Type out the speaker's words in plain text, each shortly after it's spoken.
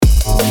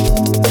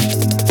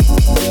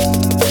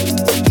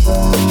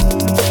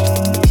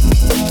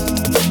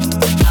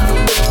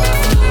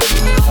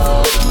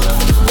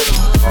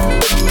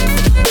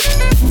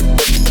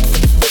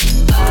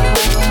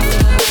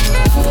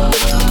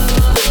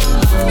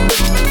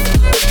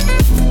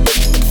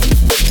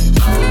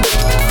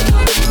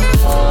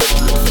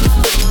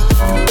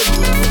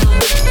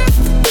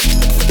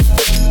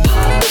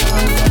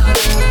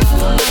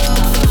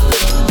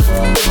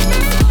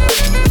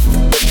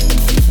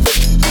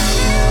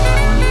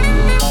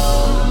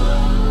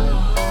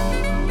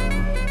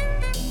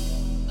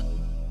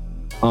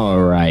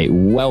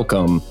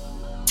welcome.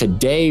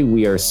 Today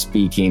we are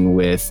speaking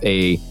with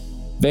a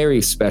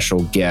very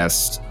special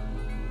guest,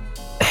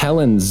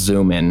 Helen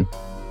Zuman.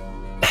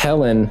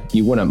 Helen,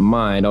 you wouldn't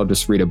mind, I'll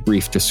just read a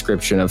brief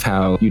description of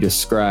how you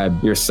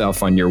describe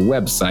yourself on your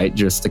website,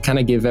 just to kind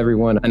of give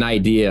everyone an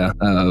idea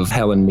of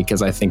Helen,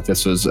 because I think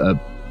this was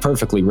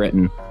perfectly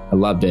written. I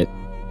loved it.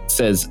 It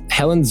says,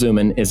 Helen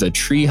Zuman is a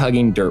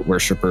tree-hugging dirt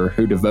worshiper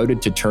who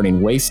devoted to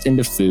turning waste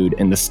into food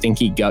and the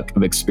stinky guck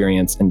of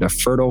experience into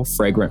fertile,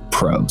 fragrant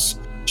prose.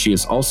 She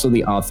is also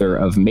the author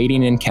of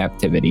Mating in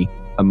Captivity,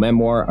 a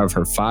memoir of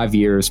her 5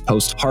 years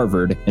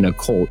post-Harvard in a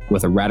cult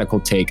with a radical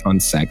take on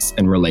sex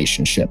and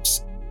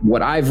relationships.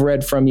 What I've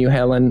read from you,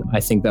 Helen, I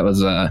think that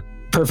was a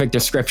perfect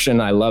description.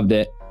 I loved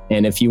it.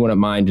 And if you wouldn't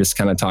mind, just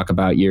kind of talk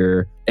about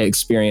your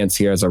experience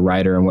here as a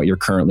writer and what you're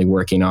currently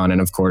working on. And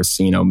of course,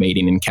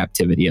 Mating in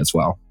Captivity as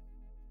well.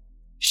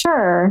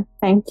 Sure.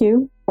 Thank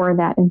you for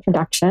that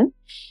introduction,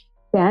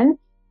 Ben.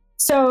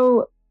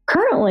 So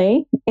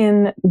currently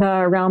in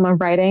the realm of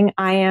writing,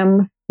 I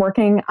am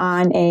working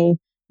on a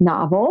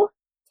novel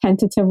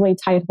tentatively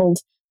titled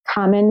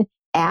Common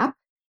App.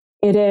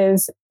 It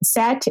is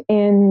set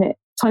in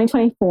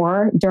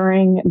 2024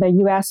 during the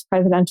US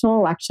presidential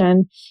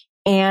election.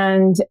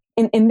 And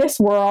in this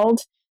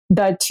world,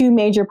 the two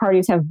major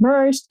parties have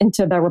merged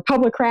into the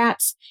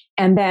Republicrats,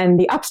 and then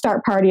the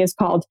upstart party is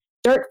called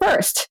Dirt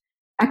First! !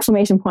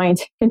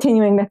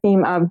 Continuing the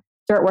theme of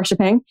dirt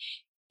worshiping.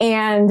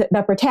 And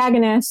the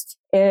protagonist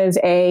is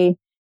an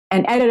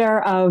editor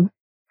of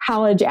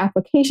college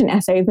application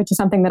essays, which is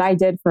something that I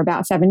did for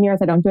about 7 years.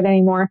 I don't do it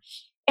anymore.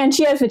 And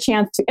she has the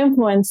chance to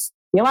influence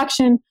the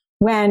election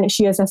when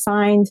she is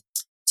assigned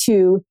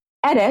to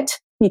edit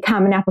the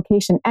common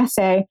application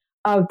essay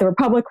of the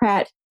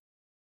Republican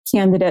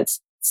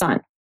candidate's son.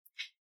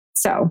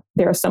 So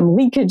there's some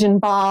leakage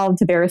involved,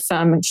 there's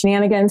some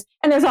shenanigans,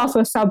 and there's also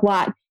a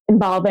subplot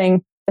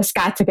involving the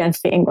Scots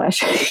against the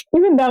English,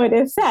 even though it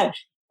is set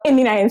in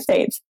the United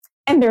States.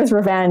 And there's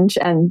revenge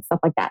and stuff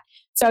like that.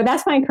 So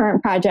that's my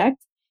current project.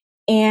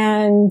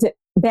 And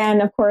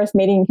then, of course,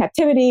 Mating in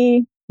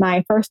Captivity,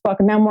 my first book,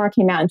 a memoir,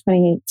 came out in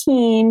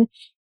 2018.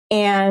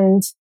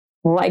 And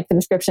like the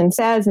description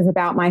says, is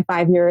about my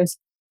 5 years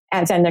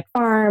at Zendik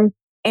farm.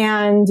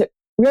 And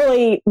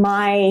really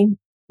my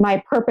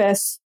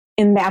purpose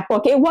in that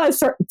book, it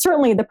was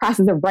certainly the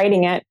process of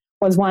writing it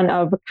was one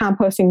of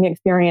composting the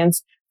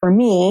experience for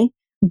me.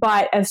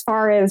 But as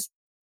far as,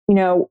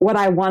 what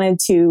I wanted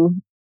to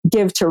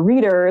give to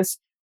readers,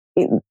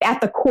 at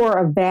the core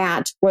of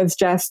that was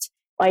just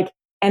like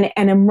an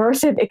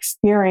immersive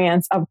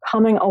experience of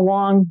coming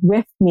along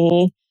with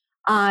me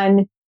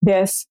on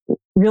this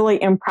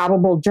really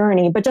improbable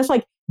journey, but just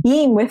like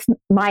being with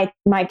my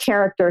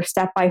character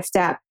step by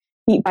step,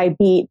 beat by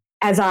beat,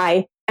 as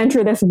I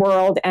enter this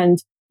world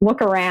and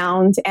look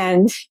around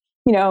and,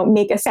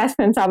 make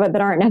assessments of it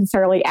that aren't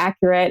necessarily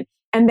accurate,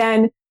 and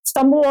then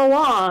stumble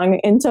along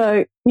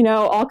into,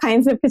 all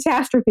kinds of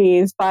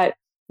catastrophes, but,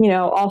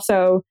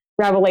 also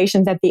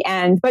revelations at the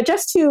end. But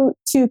just to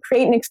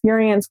create an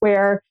experience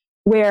where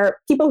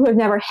people who have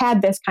never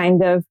had this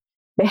kind of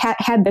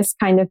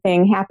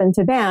thing happen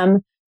to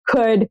them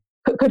could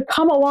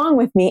come along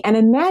with me and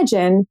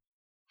imagine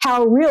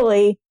how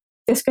really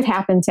this could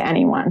happen to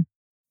anyone.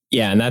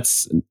 Yeah, and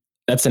that's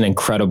an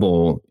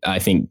incredible, I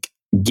think,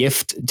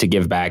 gift to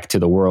give back to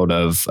the world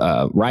of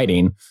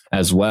writing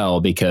as well,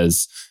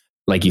 because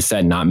like you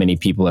said, not many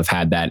people have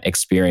had that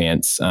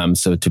experience.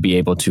 So to be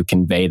able to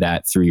convey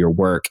that through your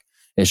work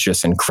is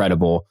just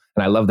incredible.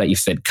 And I love that you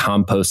said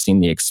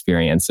composting the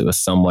experience. It was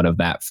somewhat of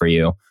that for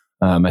you.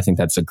 I think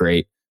that's a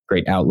great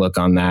outlook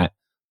on that.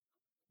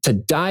 To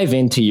dive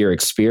into your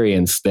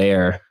experience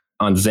there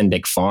on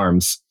Zendik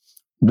Farms,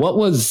 what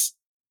was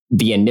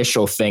the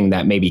initial thing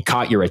that maybe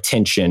caught your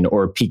attention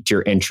or piqued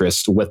your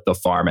interest with the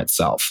farm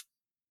itself?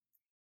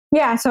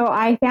 Yeah, so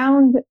I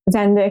found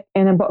Zendik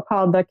in a book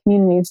called The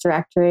Communities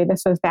Directory.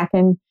 This was back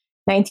in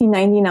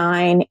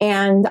 1999.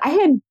 And I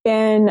had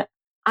been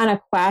on a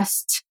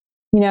quest,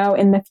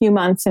 in the few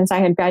months since I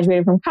had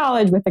graduated from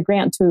college with a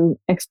grant to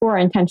explore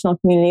intentional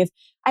communities.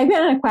 I've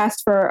been on a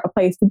quest for a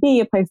place to be,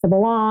 a place to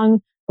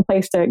belong, a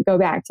place to go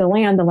back to the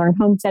land and learn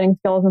homesteading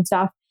skills and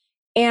stuff.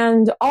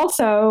 And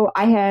also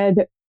I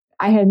had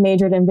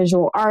majored in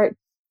visual art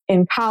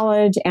in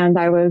college, and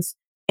I was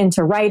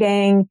into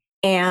writing,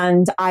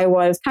 and I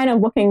was kind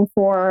of looking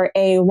for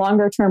a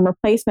longer term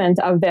replacement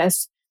of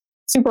this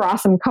super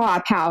awesome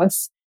co-op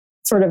house,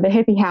 sort of the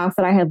hippie house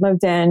that I had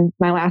lived in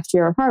my last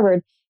year of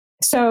Harvard.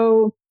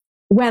 So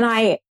when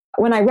I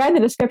read the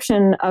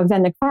description of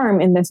Zendik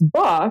Farm in this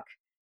book,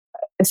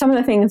 some of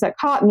the things that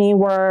caught me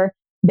were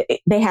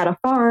they had a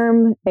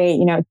farm,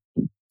 they,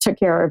 took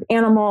care of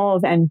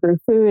animals and grew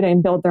food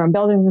and built their own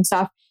buildings and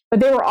stuff, but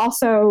they were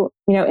also,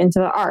 into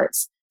the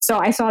arts. So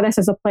I saw this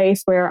as a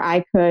place where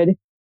I could,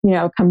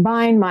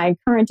 combine my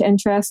current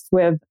interests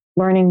with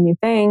learning new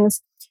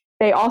things.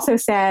 They also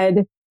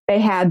said they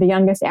had the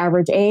youngest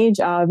average age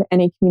of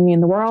any community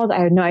in the world. I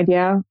had no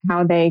idea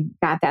how they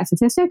got that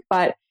statistic,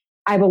 but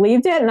I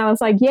believed it. And I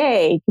was like,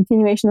 yay,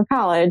 continuation of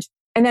college.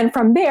 And then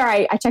from there,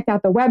 I checked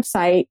out the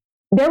website.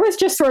 There was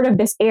just sort of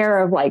this air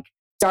of like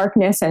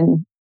darkness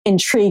and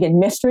intrigue and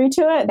mystery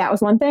to it. That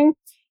was one thing.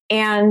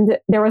 And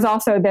there was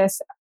also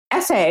this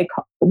essay.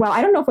 Well,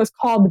 I don't know if it was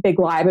called The Big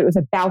Lie, but it was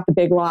about the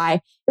big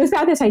lie. It was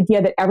about this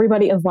idea that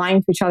everybody is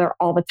lying to each other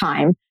all the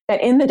time,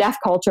 that in the deaf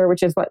culture,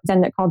 which is what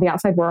Zendik called the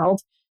outside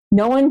world,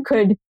 no one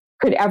could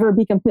ever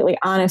be completely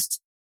honest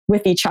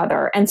with each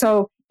other. And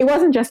so it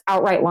wasn't just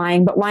outright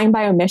lying, but lying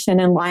by omission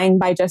and lying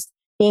by just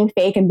being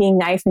fake and being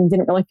nice and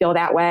didn't really feel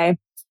that way.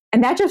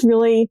 And that just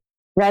really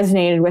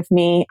resonated with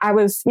me. I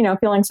was,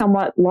 feeling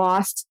somewhat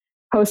lost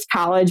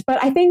post-college,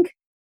 but I think,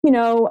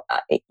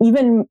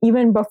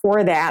 even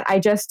before that,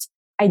 I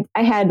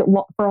had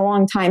for a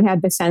long time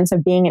had the sense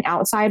of being an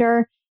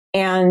outsider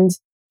and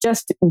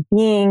just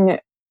being,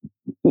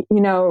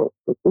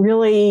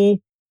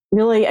 really,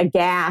 really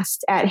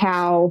aghast at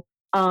how,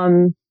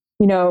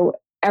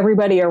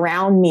 everybody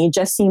around me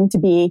just seemed to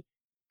be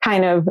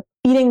kind of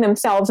feeding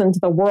themselves into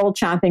the world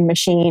chomping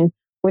machine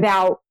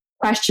without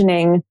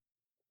questioning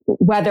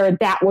whether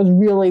that was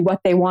really what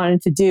they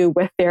wanted to do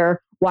with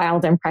their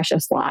wild and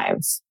precious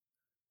lives.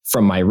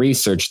 From my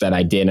research that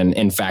I did, and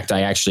in fact,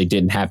 I actually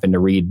did happen to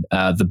read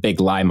The Big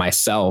Lie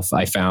myself.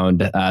 I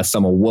found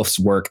some of Wolf's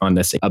work on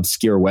this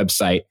obscure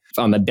website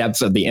on the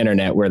depths of the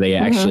internet where they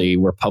actually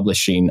were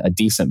publishing a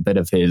decent bit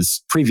of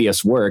his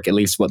previous work, at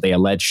least what they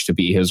alleged to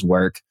be his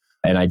work.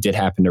 And I did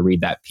happen to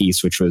read that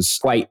piece, which was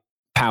quite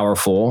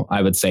powerful,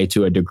 I would say,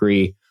 to a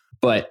degree.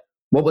 But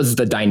what was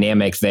the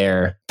dynamic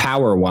there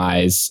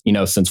power-wise,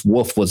 since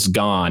Wolf was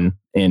gone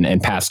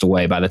and passed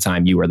away by the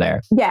time you were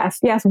there? Yes.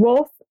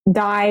 Wolf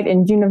died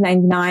in June of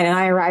 99, and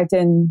I arrived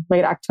in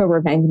late October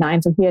of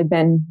 99. So he had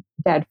been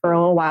dead for a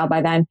little while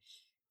by then.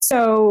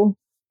 So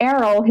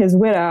Errol, his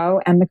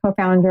widow and the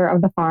co-founder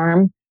of the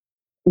farm,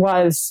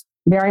 was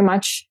very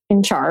much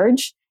in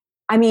charge.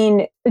 I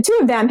mean, the two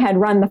of them had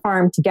run the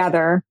farm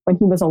together when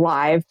he was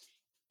alive,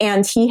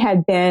 and he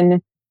had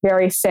been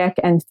very sick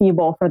and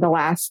feeble for the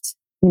last,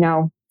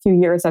 few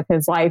years of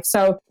his life.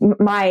 So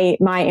my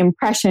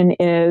impression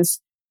is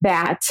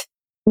that,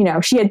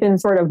 she had been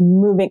sort of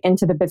moving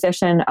into the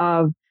position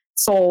of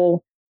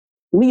sole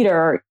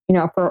leader,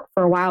 for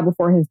a while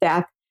before his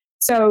death.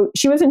 So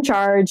she was in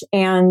charge,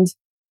 and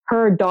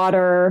her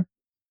daughter,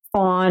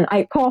 Fawn,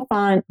 I call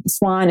Fawn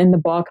Swan in the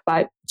book,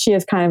 but she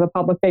is kind of a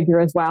public figure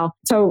as well.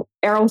 So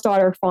Errol's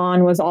daughter,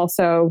 Fawn, was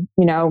also,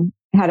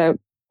 had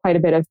quite a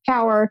bit of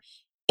power.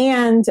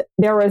 And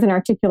there was an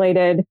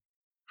articulated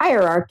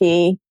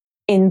hierarchy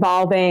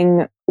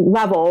involving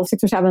levels,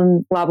 6 or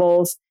 7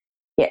 levels.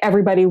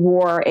 Everybody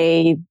wore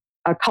a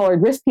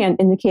colored wristband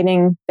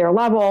indicating their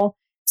level.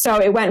 So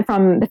it went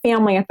from the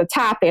family at the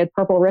top, they had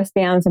purple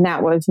wristbands, and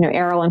that was,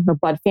 Errol and her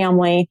blood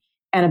family,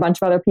 and a bunch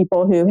of other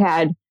people who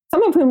had,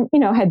 some of whom,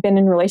 had been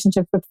in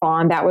relationships with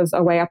Fawn. That was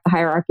a way up the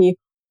hierarchy,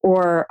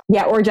 or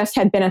just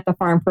had been at the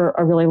farm for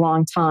a really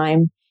long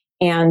time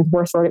and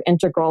were sort of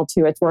integral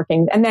to its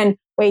working. And then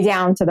way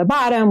down to the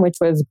bottom, which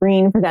was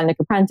green for Zendik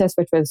Apprentice,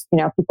 which was,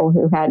 people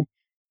who had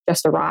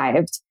just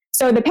arrived.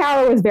 So the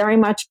power was very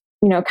much,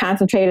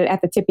 concentrated at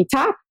the tippy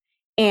top,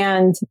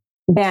 and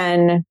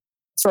then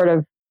sort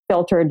of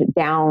filtered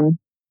down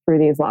through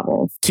these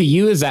levels. To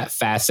you, is that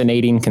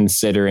fascinating,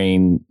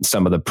 considering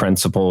some of the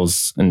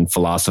principles and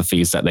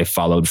philosophies that they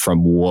followed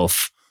from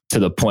Wolf, to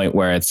the point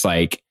where it's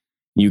like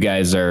you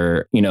guys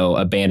are,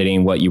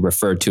 abandoning what you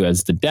refer to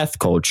as the death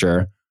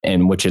culture,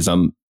 and which is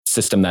a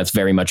system that's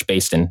very much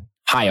based in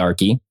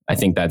hierarchy. I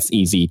think that's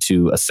easy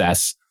to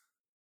assess.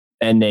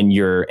 And then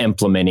you're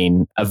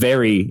implementing a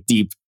very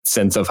deep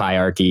sense of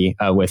hierarchy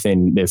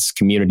within this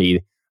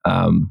community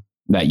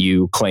that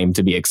you claim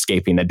to be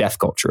escaping the death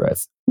culture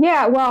with.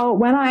 Yeah, well,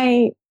 when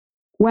I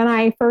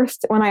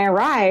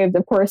arrived,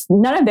 of course,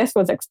 none of this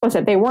was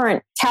explicit. They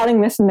weren't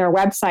touting this in their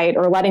website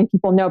or letting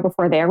people know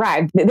before they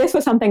arrived. This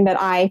was something that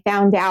I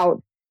found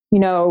out,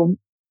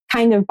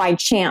 kind of by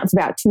chance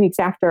about 2 weeks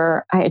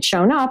after I had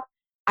shown up.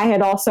 I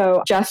had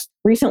also just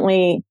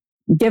recently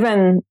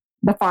given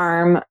the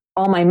farm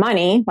all my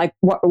money, like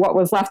what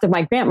was left of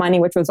my grant money,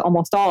 which was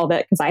almost all of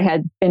it, because I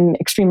had been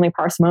extremely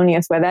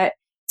parsimonious with it.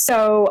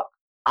 So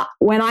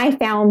when I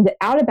found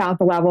out about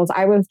the levels,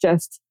 I was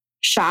just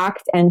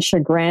shocked and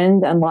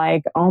chagrined and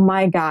like, oh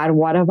my God,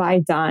 what have I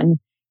done?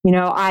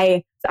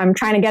 I'm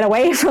trying to get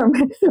away from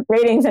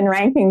ratings and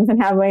rankings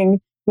and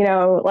having,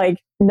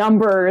 like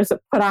numbers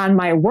put on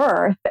my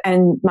worth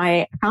and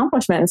my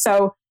accomplishments.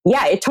 So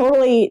yeah, it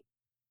totally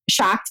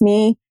shocked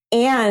me.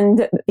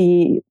 And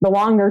the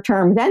longer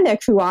term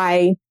Zendik, who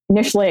I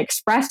initially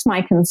expressed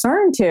my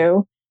concern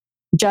to,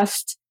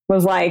 just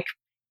was like,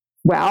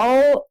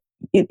 well,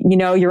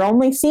 you're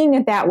only seeing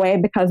it that way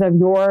because of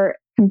your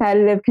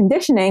competitive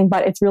conditioning,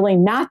 but it's really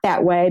not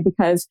that way,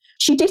 because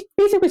she just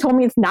basically told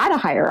me it's not a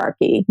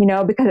hierarchy,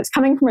 because it's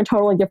coming from a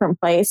totally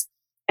different place.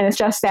 And it's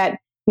just that,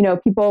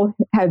 people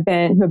who have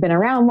been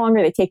around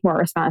longer, they take more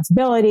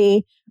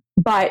responsibility,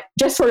 but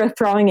just sort of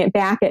throwing it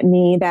back at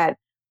me that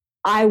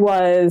I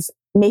was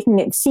making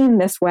it seem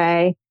this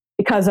way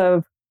because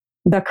of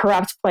the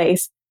corrupt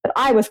place that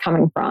I was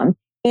coming from.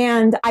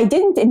 And I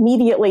didn't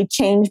immediately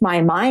change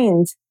my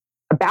mind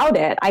about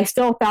it. I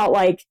still felt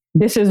like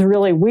this is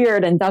really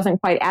weird and doesn't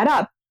quite add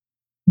up.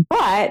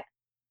 But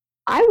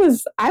I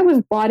was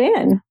bought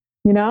in,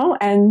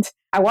 and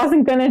I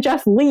wasn't going to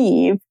just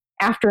leave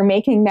after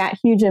making that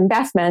huge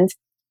investment.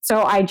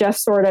 So I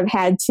just sort of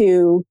had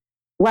to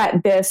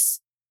let this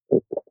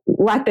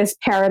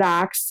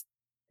paradox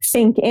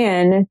sink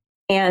in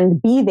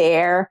and be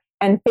there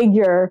and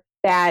figure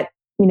that,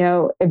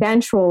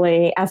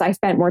 eventually, as I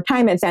spent more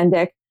time at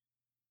Zendik,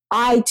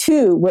 I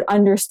too would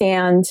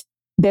understand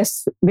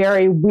this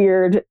very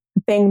weird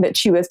thing that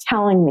she was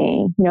telling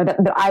me,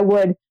 that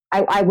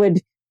I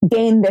would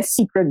gain this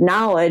secret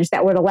knowledge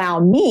that would allow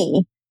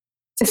me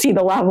to see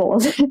the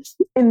levels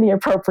in the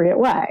appropriate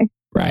way.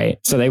 Right.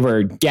 So they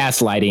were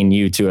gaslighting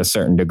you to a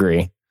certain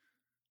degree.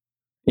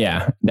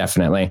 Yeah,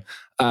 definitely.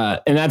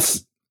 And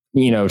that's,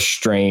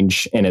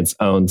 strange in its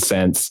own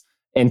sense.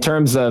 In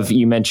terms of,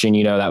 you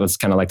mentioned, that was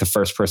kind of like the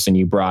first person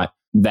you brought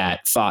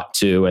that thought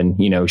to, and,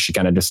 she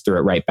kind of just threw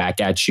it right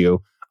back at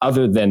you.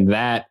 Other than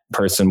that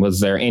person, was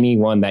there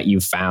anyone that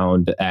you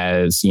found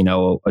as,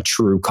 a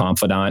true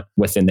confidant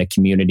within the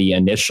community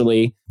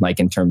initially, like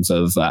in terms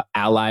of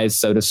allies,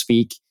 so to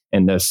speak,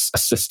 in this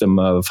system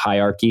of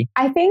hierarchy?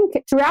 I think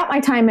throughout my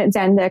time at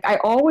Zendik, I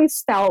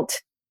always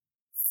felt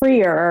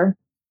freer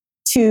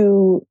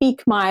to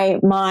speak my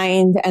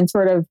mind and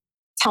sort of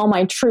tell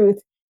my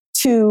truth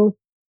to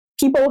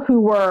people who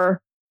were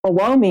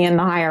below me in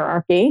the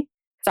hierarchy,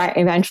 because I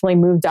eventually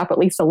moved up at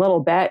least a little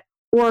bit,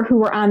 or who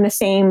were on the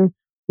same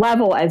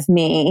level as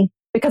me,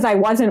 because I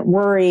wasn't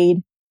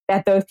worried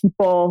that those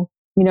people,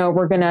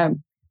 were going to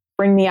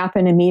bring me up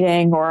in a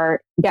meeting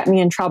or get me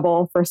in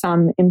trouble for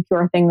some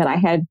impure thing that I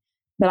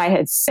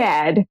had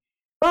said.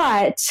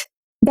 But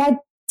that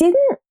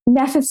didn't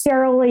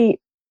necessarily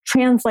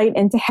translate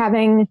into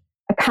having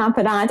a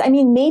confidant. I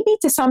mean, maybe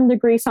to some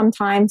degree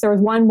sometimes. There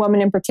was one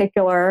woman in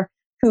particular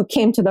who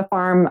came to the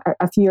farm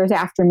a few years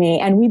after me,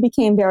 and we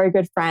became very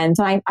good friends.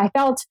 And I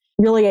felt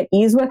really at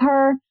ease with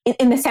her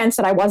in the sense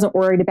that I wasn't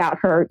worried about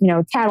her,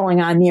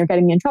 tattling on me or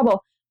getting me in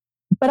trouble.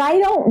 But I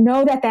don't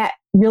know that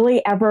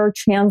really ever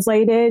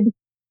translated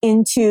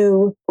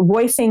into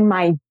voicing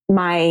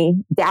my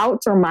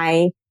doubts or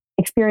my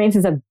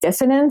experiences of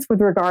dissonance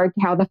with regard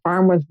to how the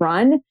farm was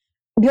run.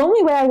 The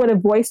only way I would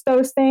have voiced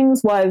those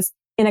things was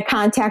in a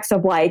context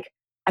of like,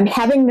 I'm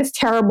having this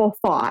terrible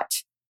thought.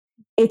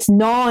 It's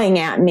gnawing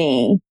at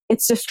me.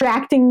 It's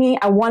distracting me.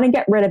 I want to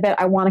get rid of it.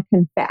 I want to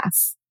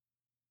confess.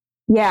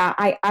 Yeah,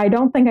 I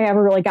don't think I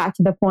ever really got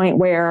to the point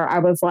where I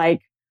was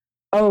like,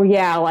 oh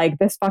yeah, like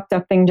this fucked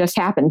up thing just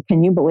happened.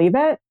 Can you believe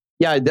it?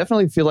 Yeah, I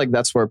definitely feel like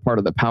that's where part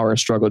of the power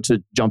struggle,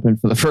 to jump in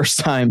for the first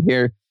time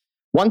here.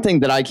 One thing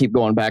that I keep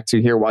going back to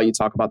here while you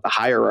talk about the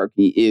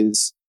hierarchy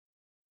is,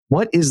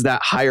 what is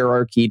that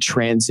hierarchy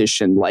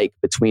transition like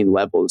between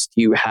levels?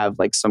 Do you have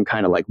like some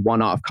kind of like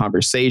one-off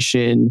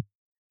conversation?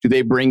 Do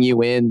they bring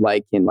you in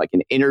like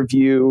an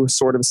interview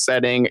sort of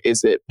setting?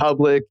 Is it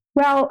public?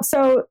 Well,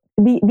 so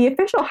the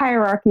official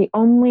hierarchy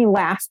only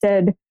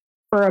lasted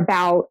for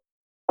about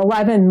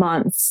 11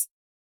 months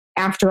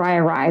after I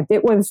arrived.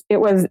 It was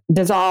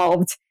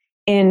dissolved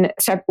in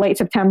late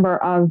September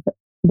of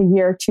the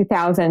year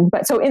 2000.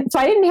 But so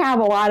I didn't have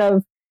a lot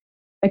of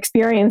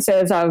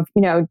experiences of,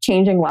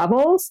 changing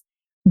levels.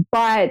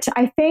 But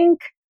I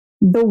think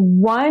the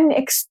one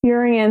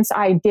experience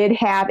I did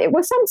have, it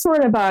was some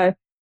sort of a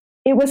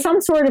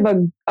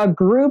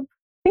group,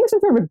 I think it was some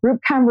sort of a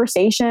group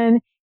conversation.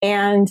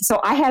 And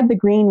so I had the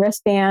green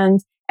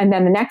wristband, and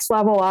then the next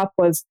level up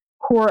was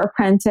Core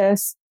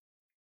Apprentice,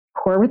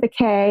 Core with a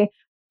K,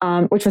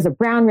 which was a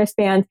brown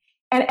wristband.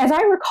 And as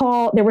I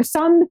recall, there was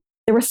some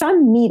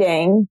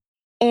meeting,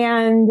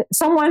 and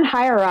someone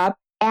higher up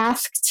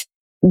asked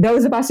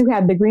those of us who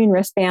had the green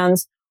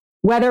wristbands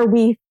whether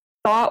we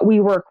thought we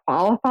were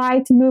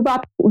qualified to move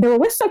up. There were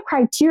lists of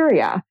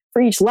criteria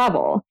for each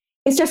level.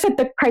 It's just that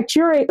the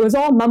criteria, it was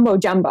all mumbo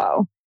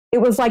jumbo. It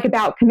was like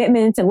about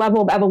commitment and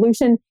level of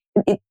evolution.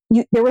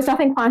 There was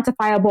nothing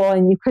quantifiable,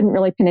 and you couldn't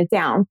really pin it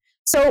down.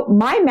 So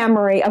my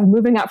memory of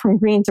moving up from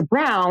green to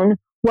brown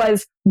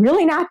was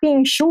really not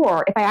being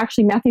sure if I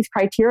actually met these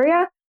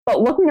criteria,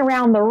 but looking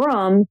around the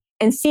room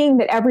and seeing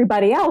that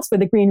everybody else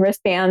with a green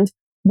wristband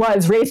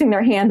was raising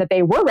their hand that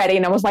they were ready.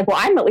 And I was like, well,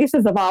 I'm at least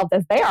as evolved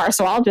as they are,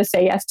 so I'll just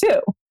say yes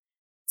too.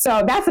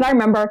 So that's what I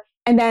remember.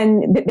 And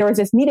then there was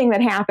this meeting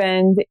that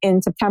happened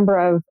in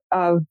September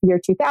of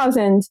year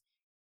 2000,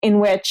 in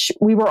which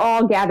we were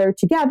all gathered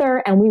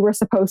together, and we were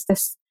supposed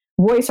to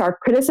voice our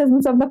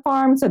criticisms of the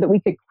farm so that we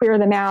could clear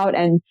them out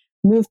and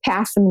move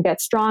past them and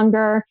get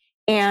stronger.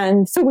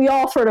 And so we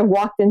all sort of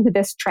walked into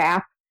this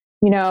trap,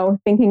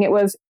 thinking it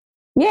was,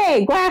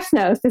 yay,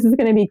 Glassnose, this is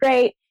going to be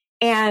great.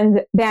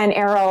 And then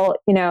Errol,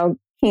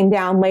 came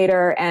down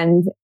later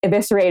and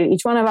eviscerated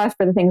each one of us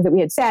for the things that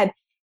we had said.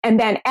 And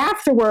then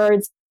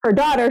afterwards, her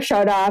daughter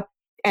showed up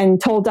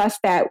and told us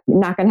that we're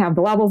not going to have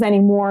the levels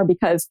anymore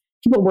because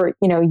people were,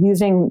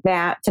 using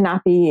that to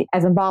not be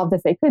as involved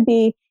as they could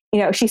be.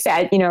 She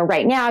said,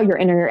 right now you're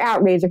in or you're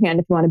out, raise your hand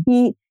if you want to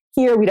be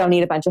here, we don't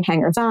need a bunch of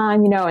hangers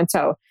on, and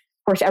so of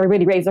course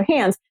everybody raised their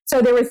hands.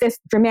 So there was this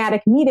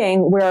dramatic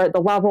meeting where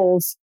the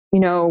levels,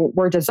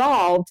 were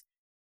dissolved,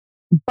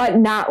 but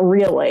not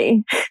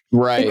really.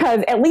 Right.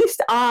 Because at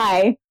least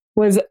I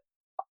was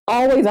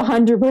always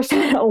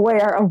 100%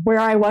 aware of where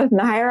I was in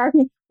the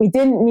hierarchy. We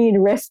didn't need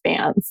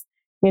wristbands.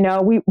 We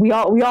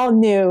all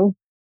knew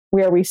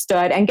where we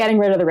stood, and getting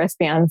rid of the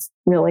wristbands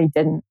really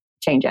didn't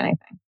change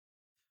anything.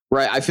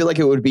 Right. I feel like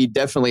it would be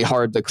definitely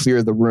hard to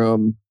clear the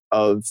room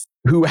of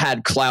who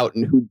had clout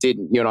and who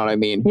didn't. You know what I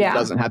mean? Yeah. Who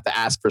doesn't have to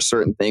ask for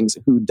certain things,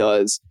 who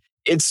does.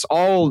 It's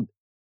all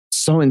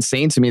so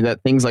insane to me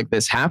that things like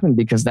this happen,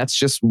 because that's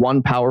just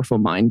one powerful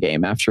mind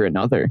game after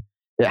another.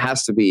 It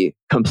has to be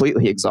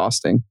completely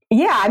exhausting.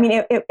 Yeah. I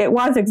mean, it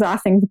was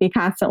exhausting to be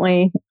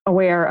constantly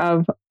aware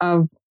of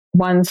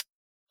one's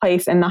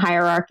place in the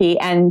hierarchy.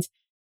 And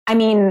I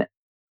mean,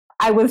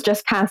 I was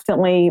just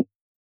constantly,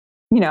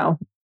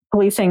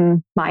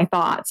 policing my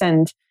thoughts,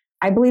 and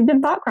I believed in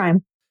thought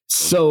crime.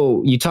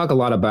 So you talk a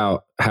lot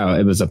about how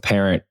it was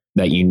apparent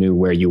that you knew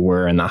where you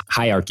were in the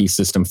hierarchy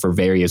system for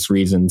various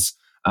reasons.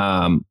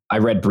 I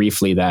read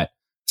briefly that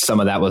some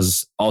of that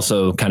was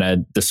also kind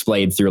of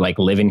displayed through like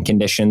living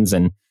conditions,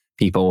 and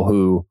people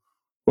who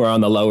were on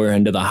the lower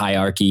end of the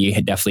hierarchy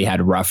definitely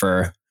had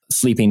rougher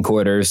sleeping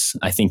quarters.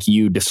 I think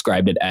you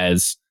described it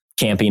as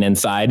camping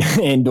inside,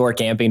 indoor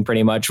camping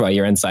pretty much, while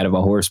you're inside of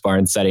a horse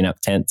barn setting up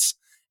tents.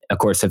 Of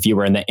course, if you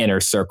were in the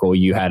inner circle,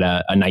 you had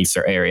a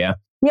nicer area.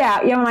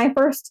 Yeah. When I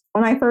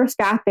first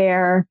got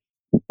there,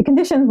 the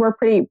conditions were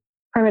pretty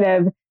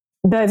primitive.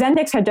 The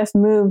Zendiks had just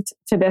moved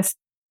to this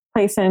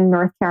place in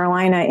North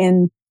Carolina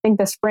in, I think,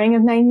 the spring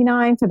of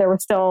 '99. So there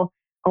was still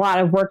a lot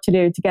of work to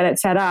do to get it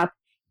set up.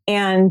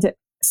 And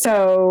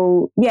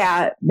so,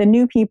 yeah, the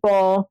new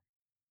people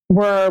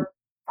were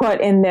put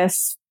in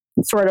this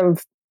sort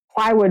of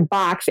plywood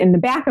box in the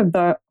back of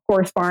the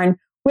horse barn,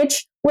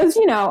 which was,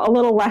 a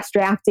little less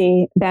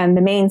drafty than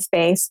the main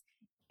space.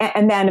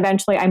 And then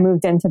eventually I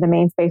moved into the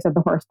main space of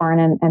the horse barn,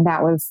 and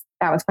that was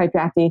quite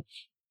drafty.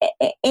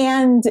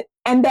 And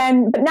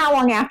then, but not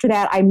long after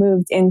that, I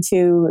moved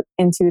into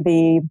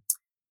the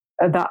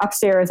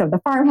upstairs of the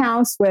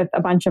farmhouse with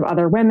a bunch of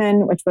other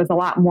women, which was a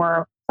lot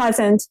more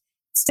pleasant.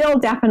 Still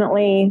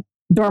definitely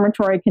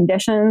dormitory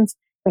conditions.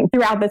 I mean,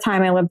 throughout the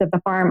time I lived at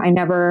the farm, I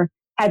never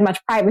had much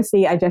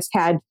privacy. I just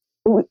had,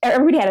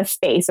 everybody had a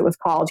space, it was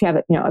called. You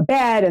have a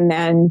bed, and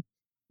then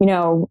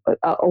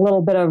a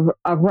little bit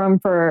of room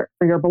for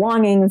your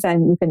belongings,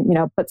 and you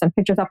can put some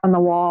pictures up on the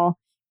wall,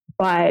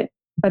 but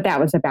that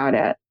was about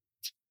it.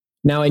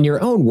 Now, in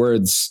your own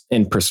words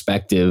and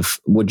perspective,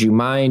 would you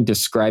mind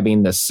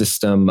describing the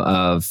system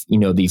of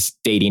these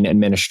dating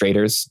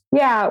administrators?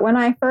 Yeah, when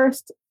I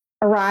first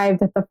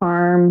arrived at the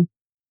farm,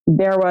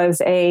 there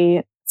was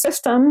a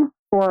system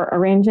for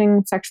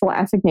arranging sexual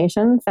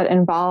assignations that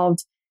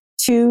involved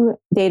 2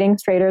 dating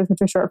straters,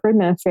 which is short for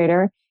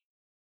administrator,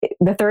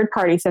 the third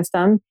party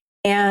system.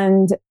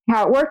 And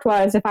how it worked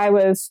was, if I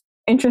was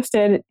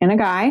interested in a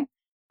guy,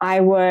 I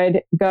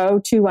would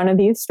go to one of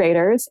these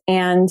straters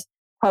and,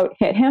 quote,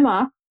 hit him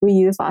up. We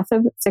use lots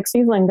of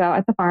 60s lingo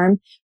at the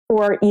farm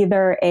for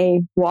either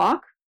a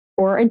walk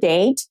or a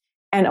date.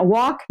 And a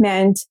walk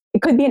meant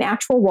it could be an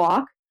actual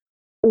walk,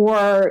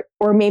 or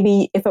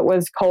maybe if it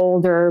was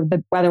cold or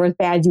the weather was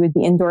bad, you would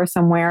be indoors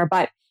somewhere.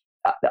 But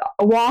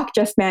a walk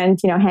just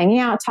meant, hanging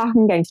out,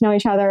 talking, getting to know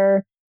each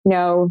other,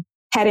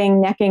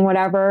 petting, necking,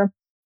 whatever,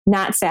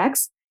 not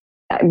sex,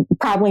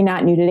 probably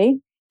not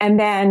nudity. And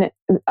then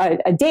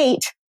a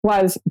date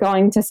was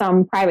going to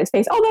some private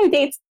space, although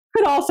dates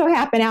could also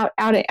happen out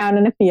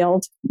in a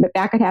field, but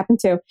that could happen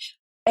too.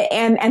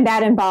 And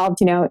that involved,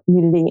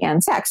 nudity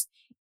and sex.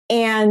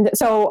 And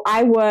so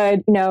I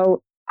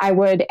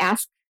would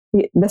ask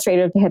the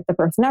stranger to hit the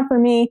person up for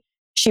me.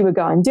 She would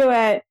go and do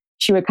it.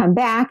 She would come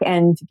back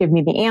and give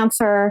me the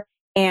answer.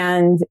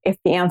 And if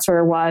the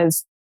answer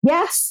was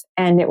yes,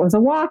 and it was a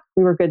walk,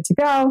 we were good to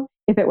go.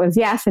 If it was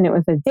yes, and it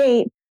was a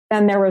date,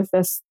 then there was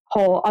this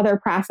whole other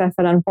process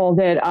that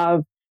unfolded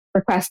of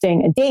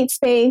requesting a date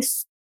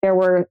space. There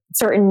were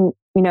certain,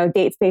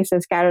 date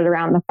spaces scattered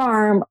around the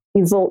farm,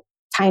 these little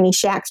tiny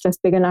shacks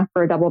just big enough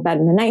for a double bed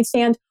and a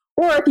nightstand.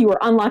 Or if you were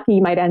unlucky,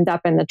 you might end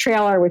up in the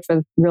trailer, which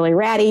was really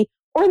ratty,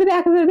 or the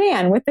back of the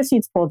van with the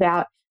seats pulled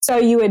out. So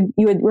you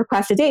would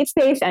request a date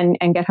space and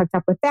get hooked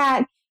up with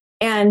that.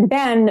 And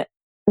then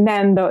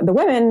the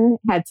women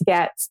had to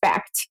get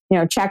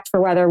specced, checked for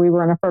whether we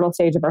were in a fertile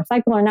stage of our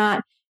cycle or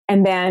not.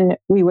 And then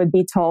we would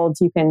be told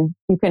you can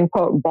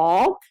quote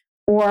ball,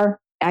 or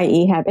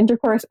i.e. have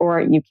intercourse, or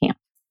you can't.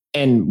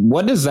 And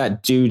what does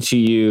that do to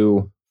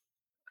you?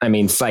 I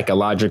mean,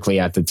 psychologically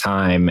at the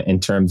time, in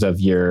terms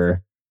of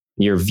your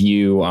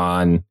view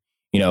on,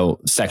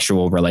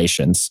 sexual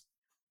relations?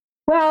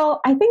 Well,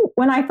 I think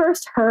when I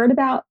first heard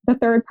about the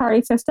third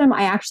party system,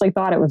 I actually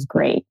thought it was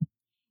great.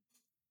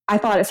 I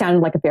thought it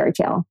sounded like a fairy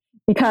tale,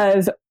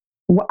 because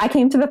I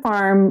came to the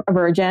farm a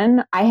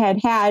virgin. I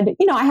had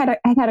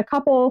a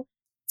couple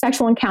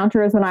sexual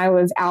encounters when I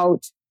was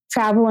out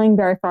traveling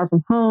very far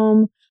from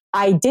home.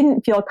 I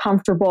didn't feel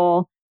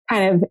comfortable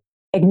kind of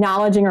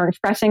acknowledging or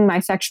expressing my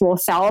sexual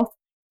self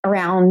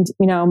around,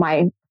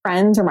 my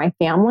friends or my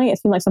family. It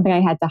seemed like something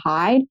I had to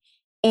hide.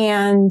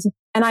 And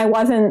I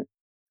wasn't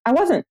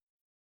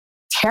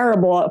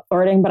terrible at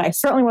flirting, but I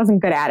certainly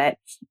wasn't good at it.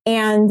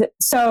 And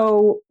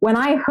so when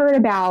I heard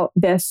about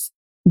this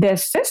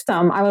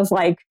system, I was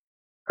like,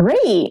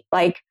 great.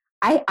 Like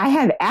I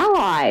have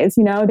allies,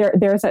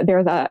 there's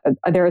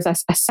a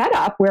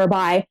setup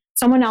whereby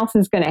someone else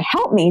is going to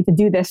help me to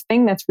do this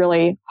thing that's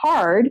really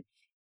hard.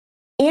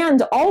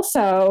 And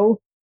also,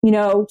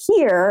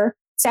 here,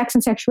 sex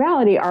and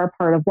sexuality are a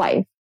part of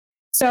life.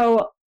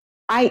 So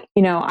I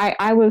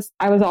was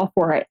all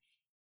for it.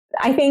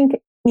 I think,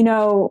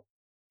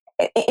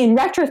 in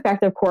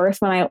retrospect, of course,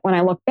 when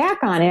I look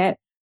back on it,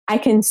 I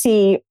can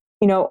see,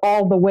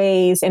 all the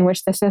ways in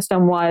which the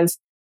system was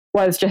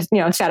just,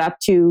 set up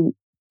to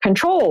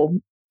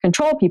control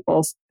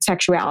people's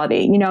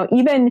sexuality,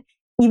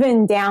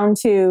 even down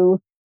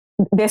to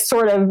this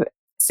sort of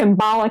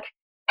symbolic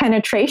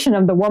penetration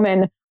of the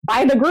woman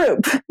by the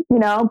group,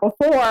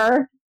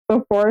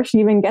 before she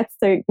even gets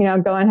to,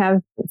 go and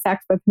have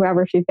sex with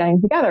whoever she's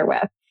getting together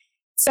with.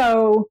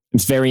 So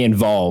it's very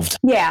involved.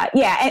 Yeah.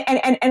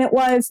 And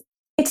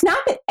it's not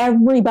that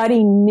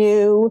everybody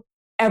knew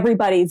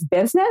everybody's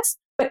business,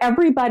 but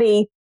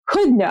everybody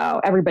could know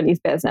everybody's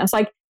business.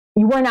 Like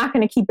you were not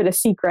going to keep it a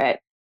secret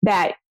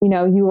that,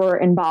 you were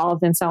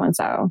involved in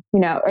so-and-so,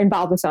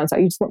 involved with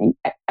so-and-so.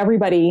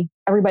 Everybody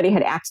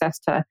had access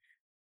to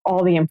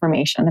all the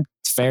information.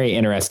 It's very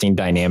interesting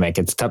dynamic.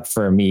 It's tough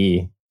for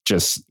me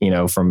just,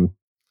 from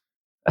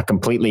a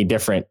completely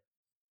different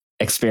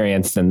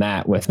experience than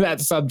that with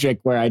that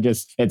subject where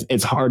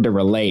it's hard to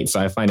relate. So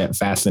I find it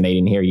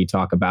fascinating here you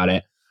talk about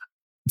it.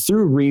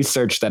 Through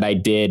research that I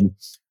did,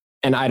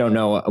 and I don't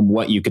know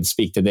what you could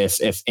speak to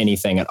this, if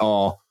anything at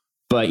all,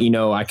 but,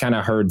 I kind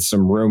of heard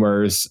some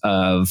rumors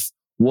of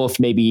Wolf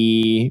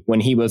maybe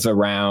when he was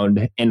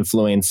around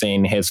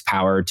influencing his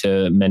power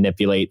to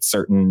manipulate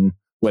certain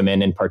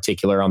women in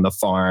particular on the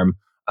farm.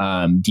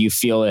 Do you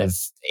feel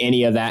if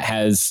any of that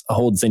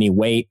holds any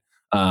weight,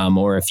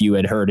 or if you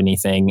had heard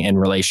anything in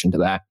relation to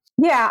that?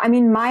 Yeah, I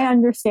mean, my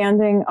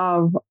understanding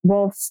of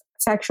Wolf's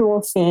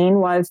sexual scene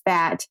was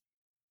that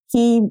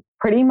he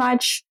pretty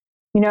much,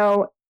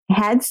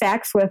 had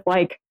sex with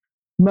like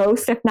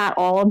most, if not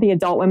all, of the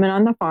adult women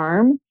on the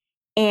farm.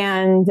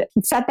 And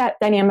he set that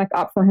dynamic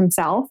up for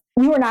himself.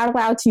 We were not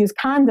allowed to use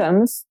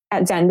condoms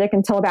at Zendik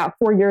until about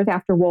 4 years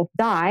after Wolf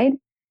died.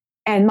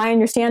 And my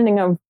understanding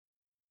of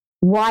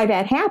why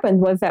that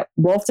happened was that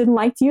Wolf didn't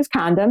like to use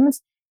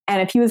condoms.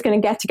 And if he was going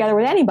to get together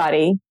with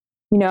anybody,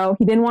 he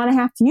didn't want to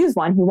have to use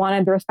one. He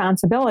wanted the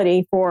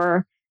responsibility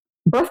for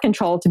birth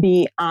control to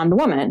be on the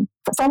woman.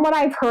 From what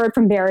I've heard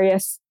from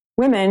various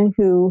women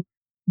who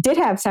did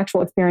have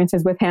sexual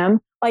experiences with him,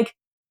 like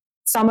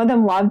some of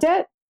them loved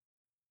it,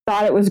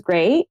 thought it was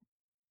great.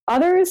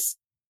 Others,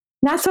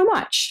 not so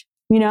much,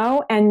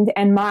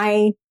 and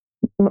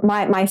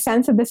my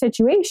sense of the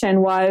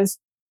situation was,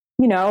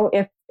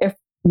 if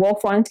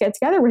Wolf wanted to get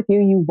together with you,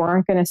 you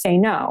weren't going to say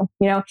no,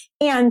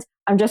 and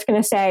I'm just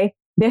going to say,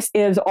 this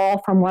is all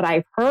from what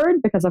I've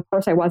heard, because of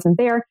course I wasn't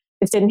there.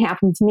 This didn't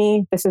happen to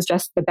me. This is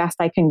just the best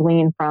I can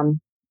glean from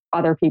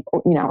other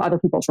people, other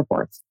people's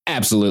reports.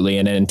 Absolutely.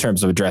 And in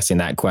terms of addressing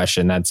that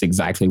question, that's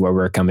exactly where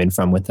we're coming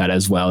from with that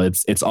as well.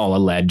 It's all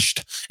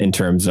alleged in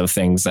terms of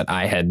things that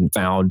I had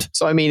found.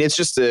 So, I mean, it's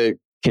just a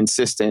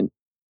consistent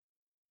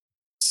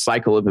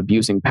cycle of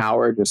abusing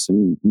power, just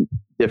in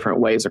different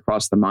ways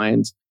across the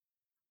minds.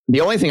 The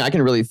only thing I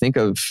can really think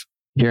of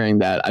hearing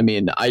that, I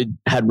mean, I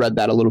had read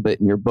that a little bit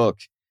in your book,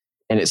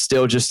 and it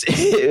still just,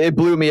 it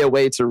blew me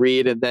away to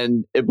read. And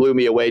then it blew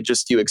me away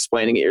just you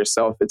explaining it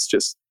yourself. It's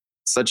just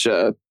such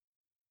a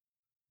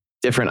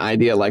different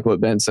idea, like what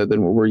Ben said,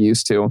 than what we're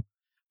used to.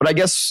 But I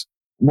guess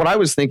what I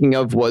was thinking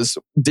of was,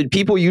 did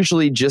people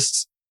usually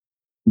just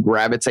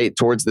gravitate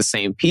towards the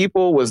same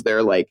people? Was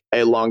there like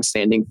a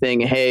long-standing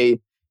thing? Hey,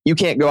 you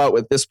can't go out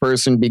with this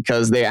person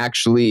because they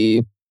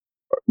actually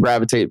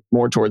gravitate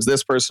more towards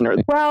this person? Or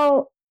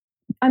well,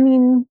 I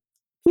mean,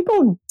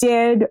 people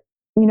did,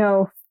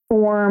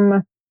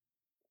 form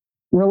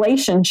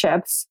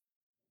relationships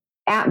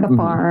at the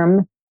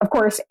farm. Of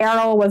course,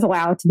 Errol was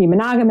allowed to be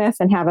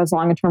monogamous and have as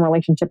long a term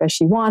relationship as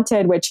she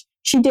wanted, which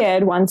she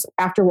did. Once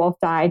after Wolf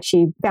died,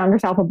 she found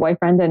herself a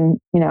boyfriend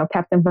and,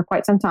 kept him for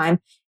quite some time.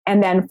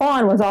 And then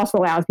Fawn was also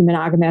allowed to be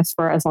monogamous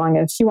for as long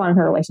as she wanted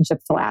her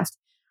relationships to last.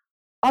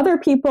 Other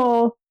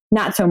people,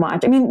 not so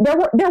much. I mean, there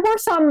were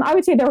some, I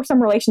would say there were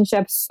some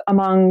relationships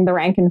among the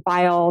rank and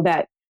file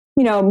that,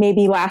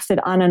 maybe lasted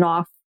on and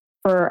off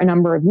for a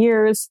number of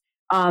years.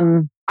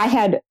 I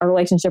had a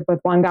relationship with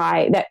one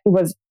guy that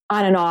was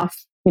on and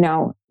off,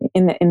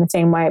 in the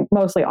same way,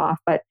 mostly off,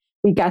 but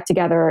we got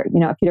together,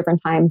 a few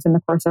different times in the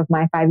course of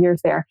my 5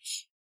 years there.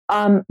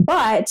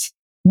 But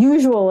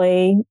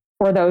usually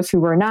for those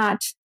who were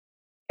not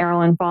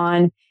Errol and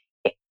Fawn,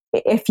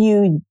 if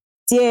you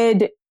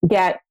did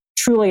get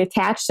truly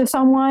attached to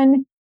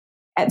someone,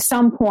 at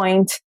some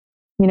point,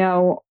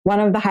 one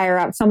of the higher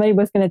ups, somebody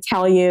was going to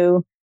tell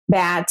you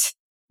that,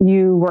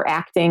 you were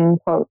acting,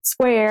 quote,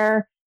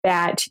 square,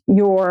 that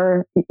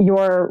your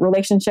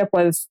relationship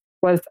was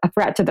a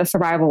threat to the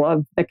survival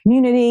of the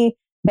community,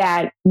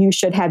 that you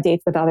should have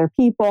dates with other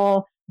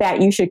people,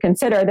 that you should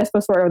consider, this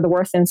was sort of the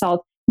worst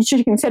insult, you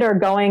should consider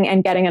going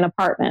and getting an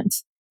apartment.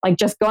 Like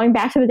just going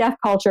back to the death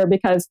culture,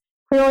 because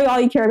clearly all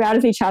you care about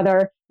is each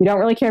other. You don't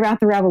really care about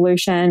the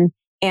revolution.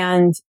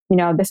 And,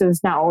 this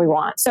is not what we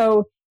want.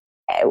 So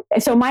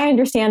my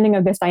understanding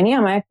of this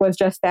dynamic was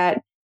just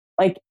that,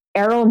 like,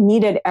 Errol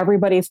needed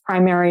everybody's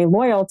primary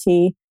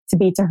loyalty to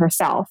be to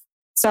herself.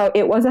 So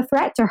it was a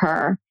threat to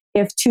her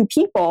if two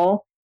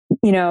people,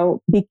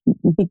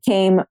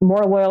 became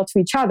more loyal to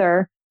each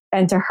other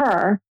than to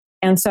her.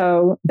 And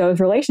so those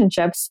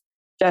relationships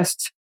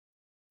just,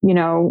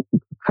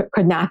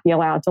 could not be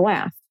allowed to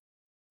last.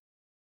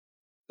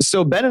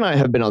 So Ben and I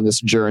have been on this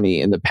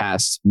journey in the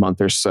past month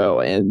or so,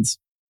 and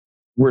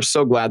we're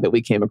so glad that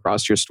we came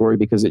across your story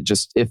because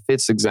it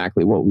fits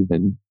exactly what we've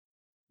been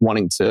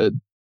wanting to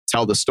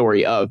tell the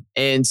story of.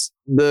 And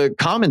the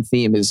common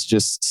theme is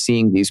just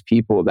seeing these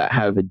people that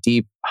have a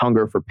deep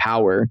hunger for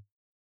power,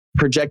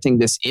 projecting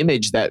this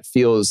image that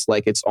feels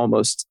like it's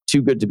almost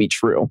too good to be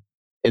true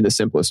in the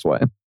simplest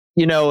way.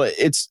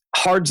 It's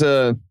hard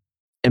to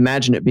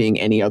imagine it being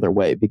any other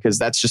way because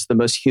that's just the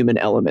most human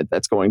element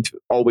that's going to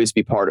always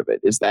be part of it,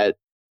 is that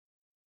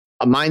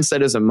a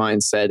mindset is a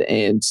mindset,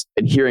 and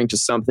adhering to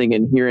something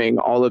and hearing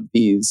all of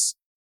these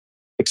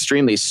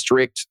extremely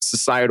strict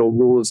societal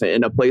rules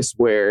in a place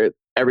where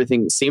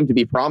everything seemed to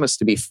be promised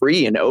to be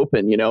free and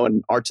open,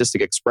 and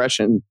artistic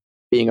expression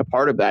being a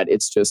part of that.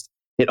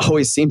 It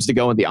always seems to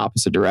go in the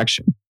opposite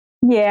direction.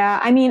 Yeah.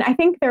 I mean, I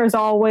think there's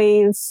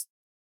always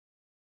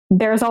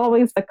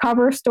the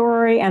cover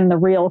story and the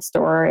real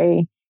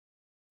story.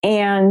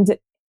 And,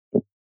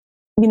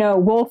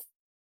 Woolf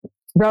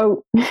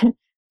wrote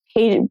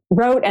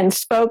and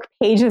spoke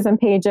pages and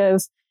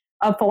pages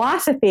of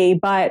philosophy,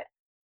 but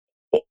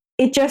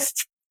it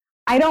just,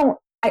 I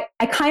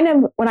kind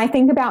of, when I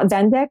think about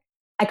Zendik,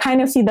 I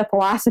kind of see the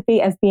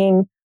philosophy as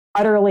being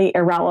utterly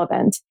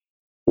irrelevant,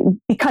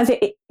 because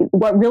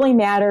what really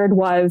mattered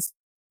was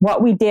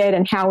what we did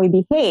and how we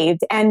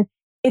behaved. And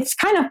it's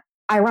kind of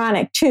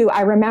ironic too.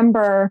 I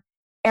remember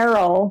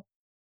Errol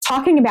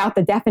talking about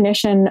the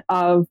definition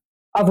of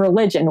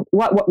religion,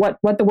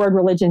 what the word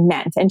religion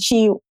meant. And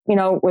she,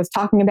 was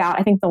talking about,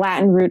 I think, the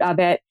Latin root of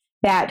it,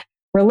 that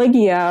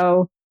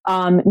religio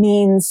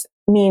means,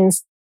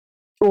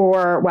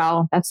 or,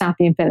 well, that's not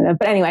the infinitive,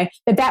 but anyway,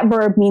 that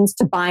verb means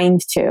to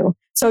bind to.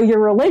 So your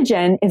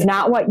religion is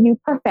not what you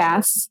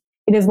profess,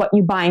 it is what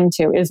you bind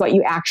to, it is what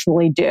you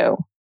actually do,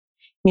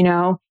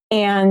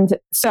 And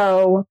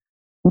so,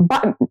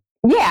 but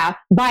yeah,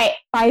 by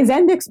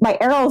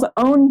Errol's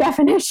own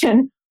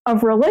definition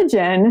of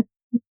religion,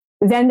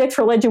 Zendik's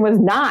religion was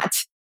not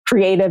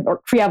creative or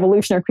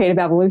pre-evolution or creative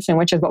evolution,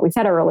 which is what we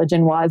said our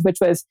religion was, which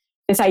was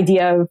this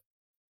idea of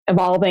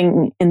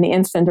evolving in the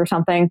instant or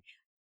something.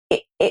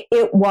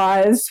 It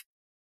was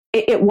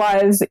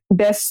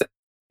this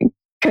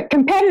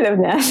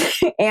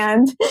competitiveness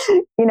and,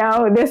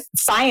 this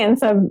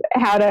science of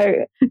how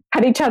to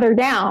cut each other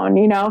down,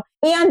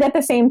 and at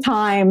the same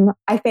time,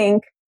 I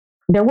think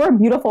there were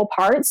beautiful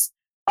parts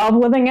of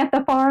living at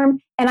the farm.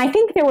 And I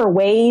think there were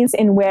ways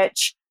in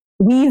which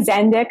we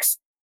Zendiks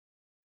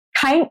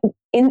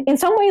in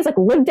some ways, like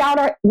lived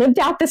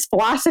out this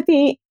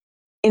philosophy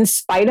in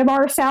spite of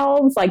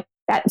ourselves. Like,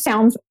 that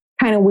sounds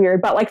kind of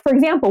weird, but, like, for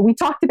example, we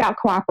talked about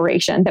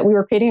cooperation, that we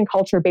were creating a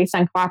culture based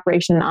on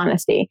cooperation and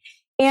honesty.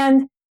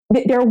 And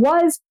there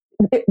was,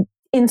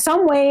 in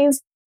some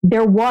ways,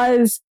 there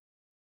was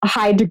a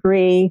high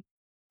degree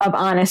of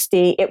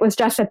honesty. It was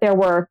just that there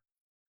were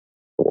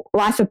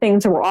lots of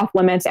things that were off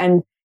limits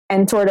and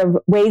sort of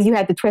ways you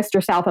had to twist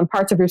yourself and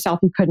parts of yourself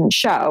you couldn't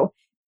show.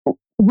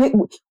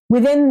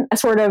 Within the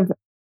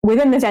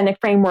Zendik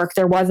framework,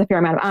 there was a fair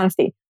amount of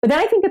honesty. But then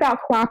I think about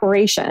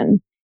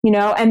cooperation,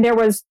 and there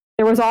was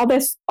all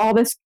this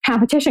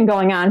competition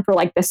going on for,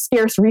 like, the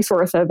scarce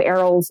resource of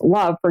Errol's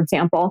love, for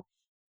example.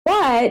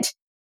 But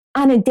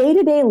on a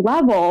day-to-day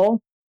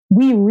level,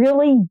 we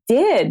really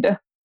did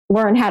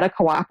learn how to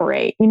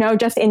cooperate,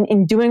 just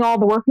in doing all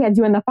the work we had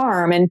to do in the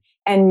farm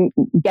and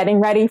getting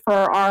ready for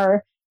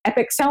our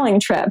epic selling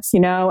trips,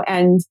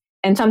 and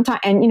sometimes,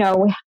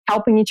 and,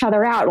 helping each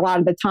other out a lot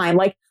of the time.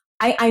 Like,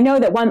 I know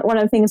that one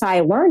of the things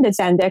I learned at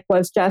Zendik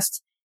was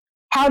just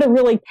how to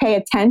really pay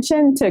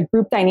attention to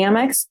group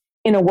dynamics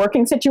in a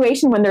working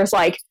situation when there's,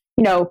 like,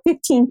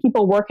 15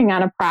 people working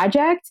on a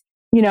project.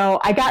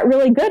 I got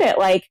really good at,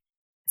 like,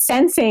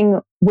 sensing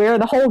where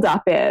the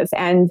holdup is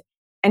and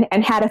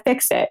how to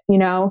fix it.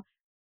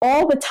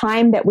 All the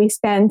time that we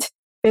spent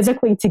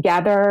physically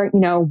together,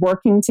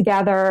 working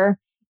together,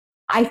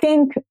 I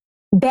think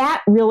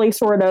that really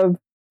sort of,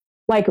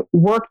 like,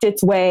 worked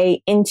its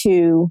way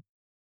into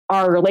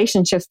our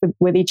relationships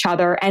with each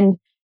other, and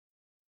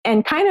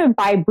kind of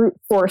by brute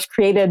force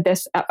created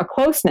this a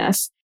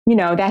closeness,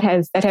 that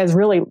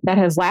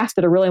has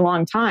lasted a really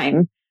long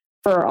time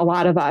for a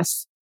lot of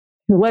us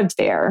who lived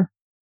there,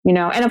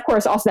 and of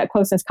course also that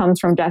closeness comes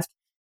from just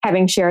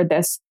having shared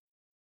this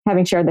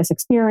having shared this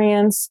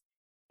experience.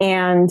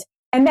 And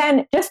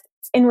then just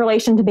in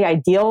relation to the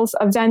ideals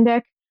of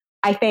Zendik,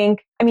 I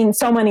mean,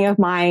 so many of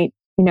my,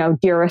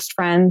 dearest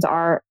friends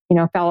are,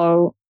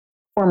 fellow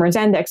former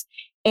Zendiks.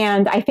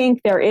 And I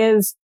think there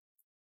is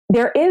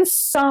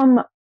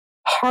some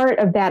part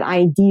of that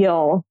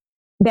ideal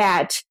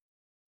that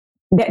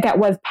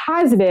was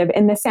positive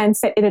in the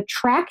sense that it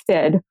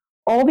attracted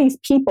all these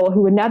people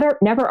who would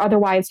never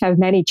otherwise have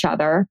met each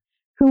other,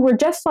 who were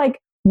just like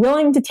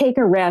willing to take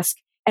a risk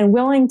and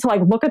willing to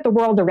like look at the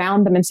world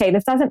around them and say,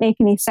 this doesn't make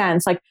any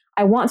sense. Like,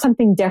 I want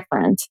something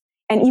different.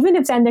 And even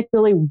if Zendik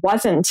really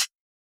wasn't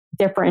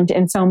different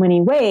in so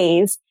many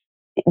ways,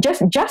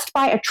 just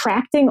by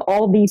attracting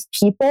all these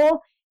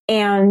people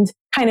and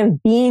kind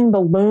of being the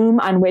loom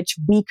on which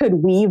we could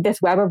weave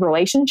this web of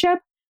relationship,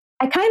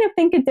 I kind of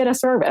think it did a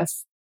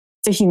service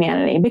to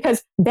humanity,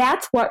 because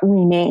that's what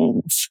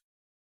remains.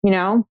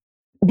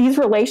 These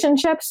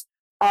relationships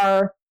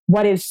are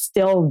what is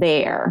still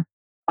there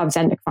of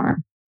Zendik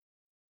Farm.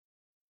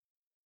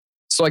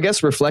 So I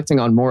guess reflecting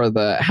on more of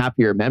the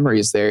happier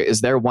memories there,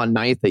 is there one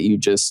night that you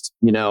just,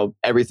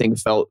 everything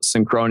felt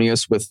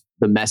synchronous with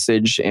the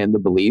message and the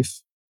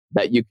belief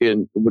that you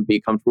would be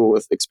comfortable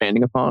with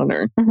expanding upon?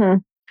 Or mm-hmm.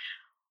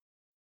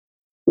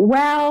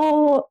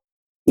 Well,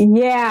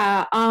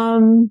 yeah.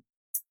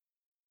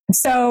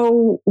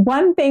 So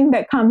one thing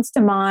that comes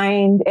to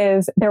mind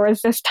is there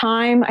was this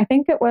time, I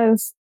think it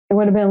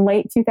would have been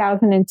late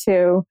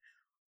 2002,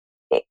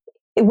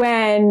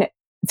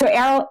 so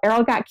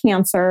Errol got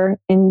cancer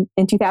in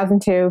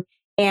 2002,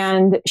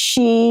 and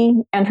she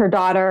and her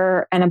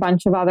daughter and a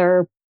bunch of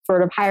other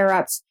sort of higher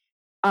ups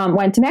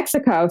went to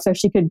Mexico so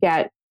she could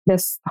get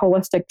this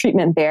holistic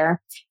treatment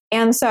there.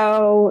 And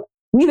so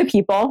we, the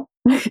people,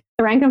 the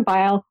rank and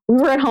file, we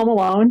were at home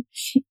alone,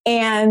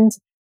 and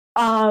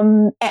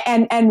somebody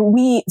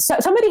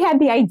had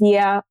the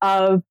idea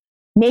of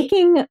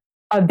making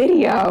a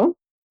video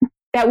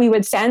that we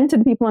would send to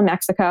the people in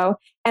Mexico.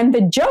 And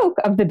the joke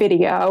of the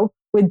video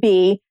would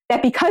be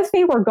that because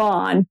they were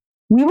gone,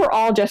 we were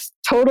all just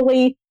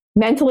totally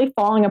mentally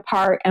falling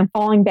apart and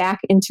falling back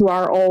into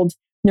our old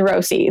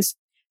neuroses.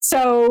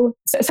 So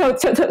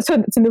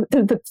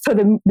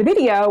the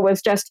video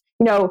was just,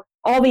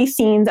 all these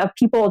scenes of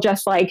people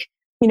just like,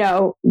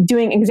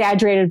 doing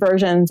exaggerated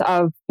versions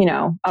of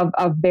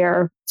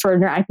their sort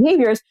of neurotic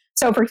behaviors.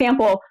 So for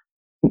example,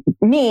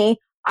 me,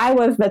 I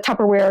was the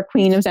Tupperware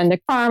queen of Zendik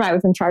Farm. I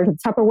was in charge of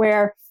the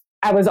Tupperware.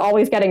 I was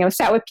always getting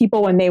upset with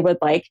people when they would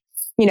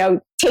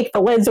take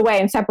the lids away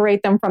and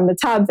separate them from the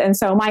tubs. And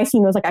so my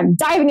scene was like, I'm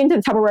diving into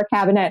the Tupperware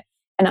cabinet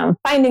and I'm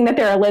finding that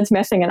there are lids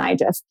missing, and I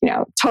just,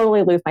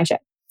 totally lose my shit.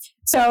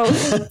 So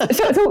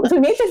we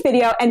made this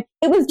video, and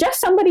it was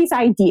just somebody's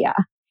idea.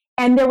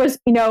 And there was,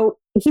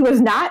 he was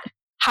not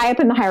high up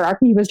in the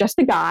hierarchy. He was just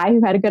a guy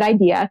who had a good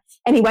idea.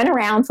 And he went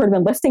around sort of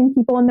enlisting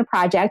people in the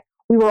project.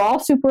 We were all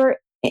super,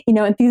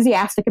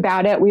 enthusiastic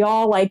about it. We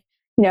all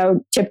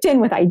chipped in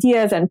with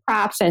ideas and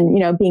props and,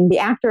 being the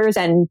actors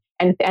and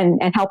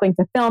helping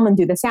to film and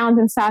do the sounds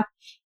and stuff.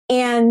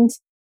 And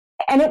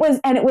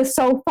it was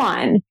so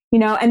fun,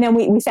 and then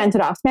we sent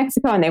it off to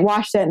Mexico and they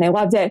watched it and they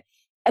loved it.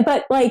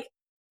 But like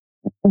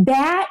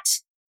that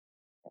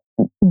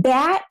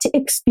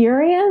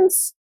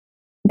experience,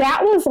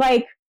 that was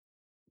like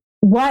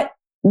what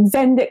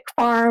Zendik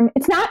Farm,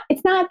 it's not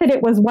that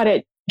it was what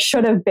it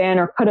should have been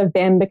or could have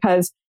been,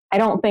 because I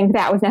don't think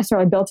that was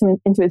necessarily built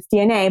into its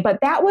DNA, but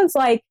that was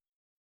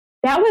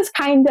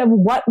kind of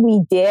what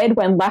we did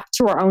when left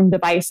to our own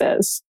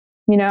devices.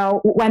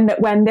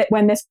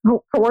 When this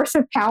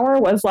coercive power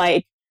was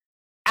like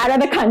out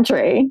of the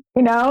country,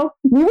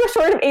 we were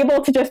sort of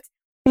able to just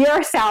be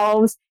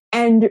ourselves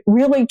and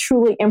really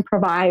truly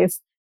improvise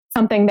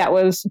something that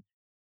was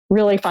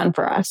really fun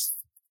for us.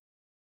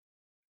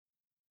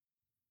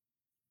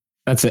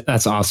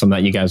 That's awesome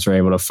that you guys were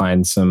able to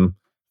find some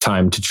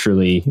time to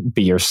truly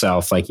be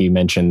yourself, like you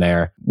mentioned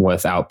there,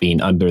 without being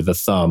under the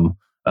thumb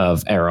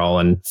of Errol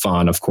and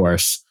Fawn, of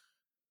course.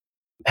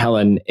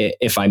 Helen,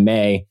 if I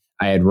may,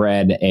 I had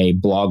read a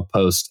blog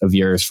post of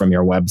yours from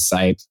your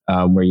website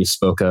where you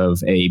spoke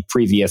of a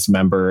previous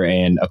member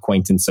and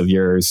acquaintance of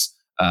yours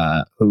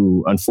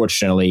who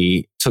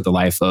unfortunately took the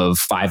life of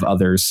 5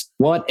 others.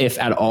 What, if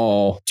at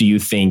all, do you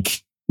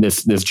think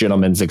this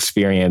gentleman's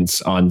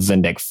experience on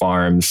Zendik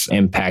Farms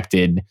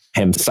impacted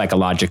him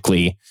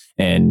psychologically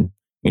and,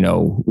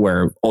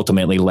 where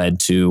ultimately led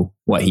to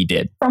what he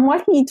did? From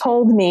what he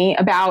told me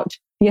about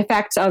the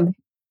effects of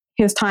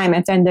his time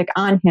at Zendik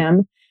on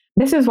him,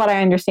 this is what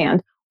I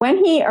understand.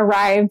 When he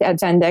arrived at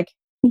Zendik,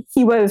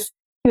 he was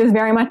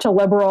very much a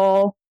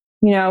liberal.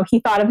 He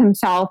thought of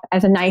himself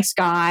as a nice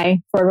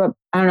guy, sort of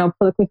a,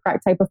 politically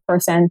correct type of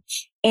person.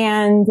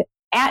 And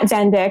at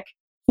Zendik,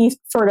 he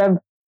sort of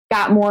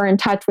got more in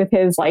touch with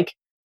his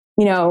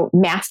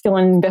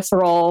masculine,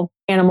 visceral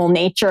animal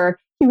nature.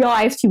 He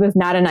realized he was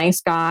not a nice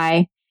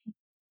guy.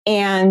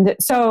 And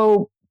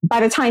so by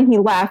the time he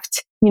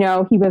left,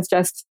 he was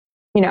just,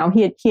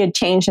 he had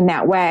changed in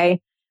that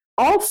way.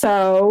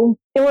 Also,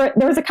 there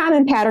was a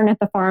common pattern at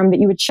the farm that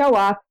you would show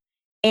up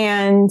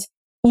and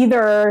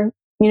either,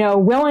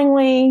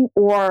 willingly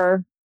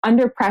or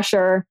under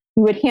pressure,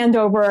 you would hand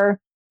over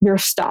your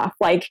stuff,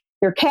 like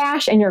your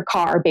cash and your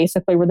car,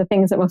 basically, were the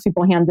things that most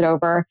people handed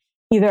over,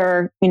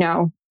 either,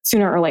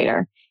 sooner or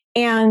later.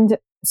 And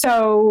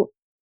so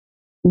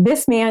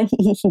this man,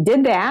 he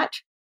did that,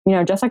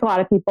 just like a lot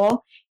of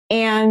people.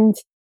 And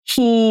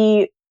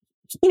he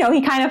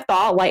kind of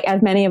thought, like,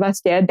 as many of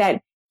us did,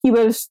 that he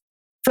was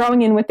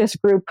throwing in with this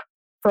group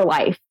for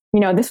life.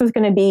 This was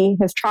going to be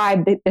his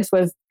tribe. This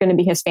was going to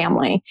be his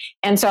family.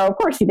 And so, of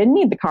course, he didn't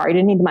need the car. He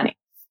didn't need the money.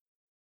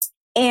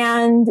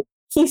 And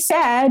he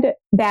said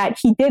that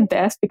he did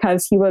this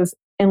because he was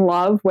in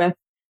love with,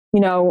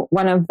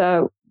 one of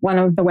the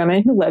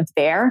women who lived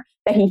there,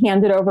 that he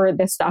handed over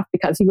this stuff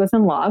because he was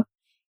in love.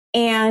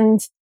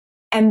 And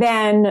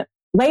then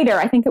later,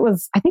 I think it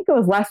was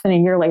less than a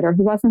year later,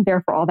 he wasn't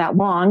there for all that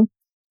long,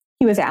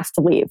 he was asked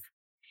to leave.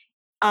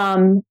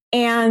 And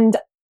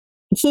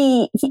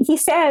he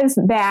said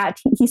that,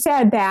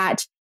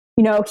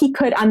 he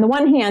could, on the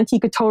one hand, he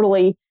could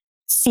totally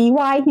see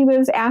why he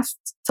was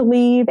asked to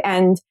leave.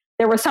 And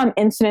there was some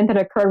incident that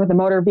occurred with a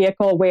motor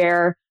vehicle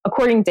where,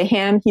 according to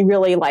him, he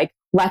really let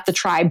the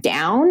tribe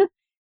down.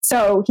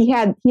 So he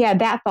had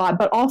that thought,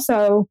 but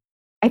also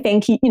I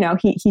think he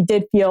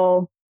did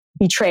feel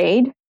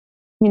betrayed,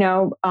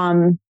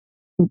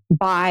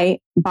 by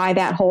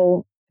that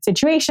whole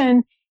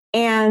situation,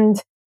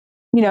 and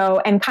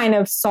kind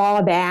of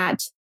saw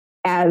that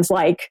as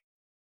like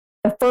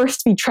the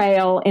first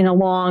betrayal in a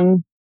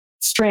long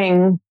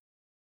string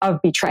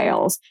of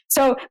betrayals.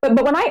 So,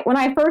 but when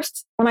I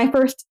first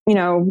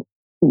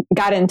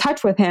got in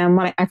touch with him,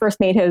 when I first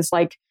made his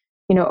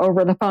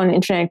over the phone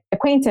internet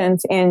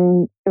acquaintance,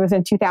 it was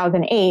in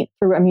 2008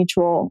 through a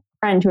mutual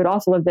friend who had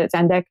also lived at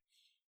Zendik.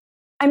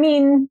 I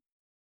mean,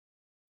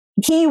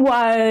 he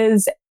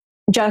was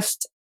a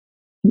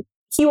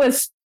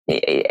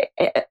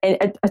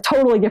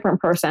totally different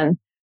person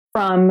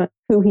from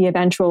who he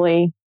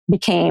eventually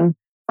became,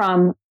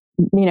 from,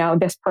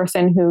 this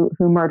person who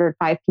murdered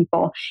 5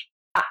 people.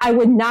 I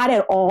would not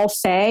at all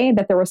say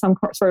that there was some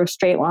sort of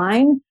straight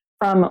line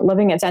from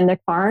living at Zendik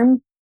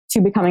Farm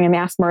to becoming a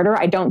mass murderer.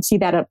 I don't see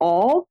that at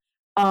all.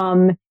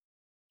 And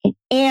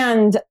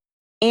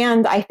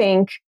I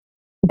think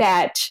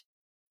that,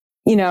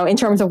 in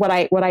terms of what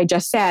I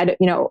just said,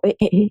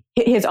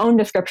 his own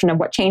description of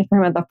what changed for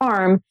him at the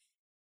farm,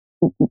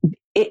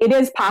 it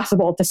is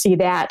possible to see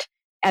that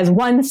as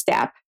one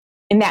step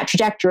in that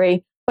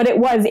trajectory, but it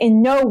was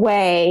in no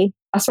way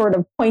a sort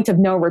of point of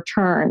no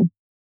return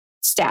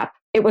step.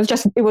 It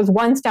was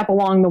one step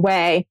along the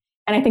way.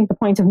 And I think the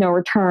point of no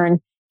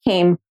return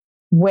came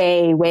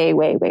way, way,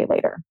 way, way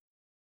later.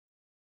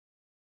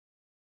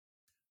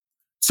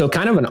 So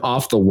kind of an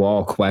off the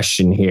wall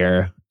question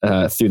here,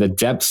 through the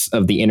depths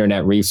of the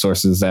internet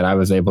resources that I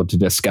was able to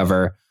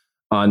discover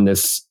on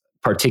this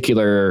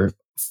particular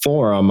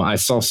forum, I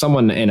saw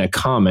someone in a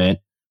comment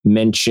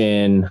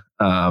mention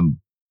that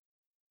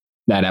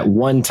at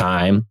one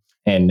time,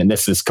 and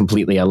this is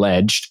completely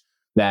alleged,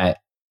 that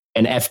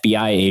an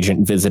FBI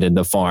agent visited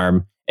the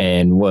farm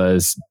and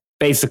was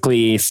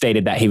basically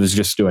stated that he was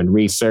just doing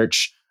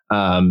research.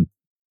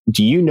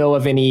 Do you know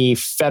of any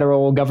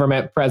federal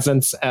government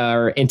presence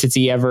or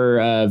entity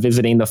ever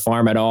visiting the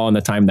farm at all in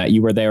the time that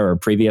you were there or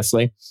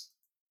previously?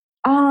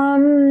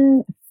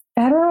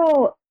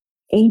 Federal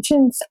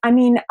agents. I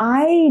mean,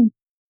 I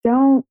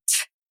don't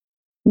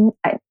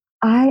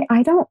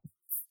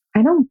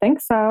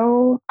think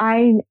so.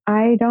 I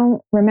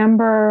don't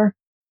remember.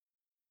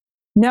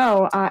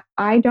 No,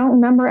 I don't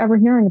remember ever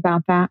hearing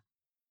about that.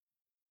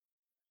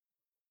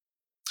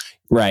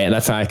 Right.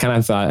 That's how I kind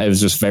of thought it was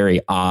just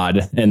very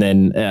odd. And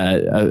then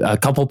a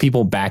couple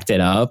people backed it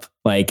up,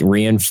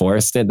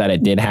 reinforced it that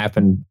it did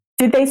happen.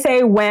 Did they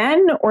say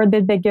when, or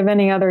did they give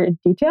any other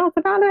details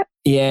about it?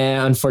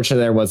 Yeah,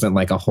 unfortunately, there wasn't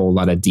a whole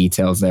lot of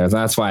details there.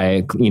 That's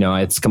why,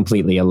 it's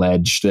completely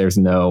alleged. There's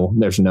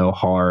no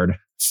hard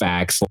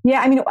facts.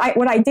 Yeah. I mean,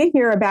 what I did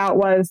hear about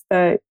was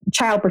the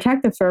Child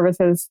Protective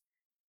Services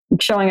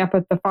showing up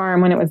at the farm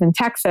when it was in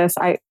Texas.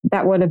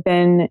 That would have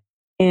been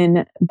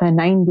in the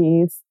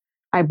 90s.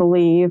 I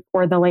believe,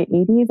 or the late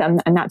 80s. I'm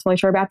not totally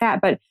sure about that,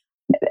 but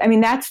I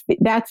mean, that's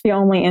the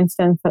only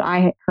instance that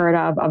I heard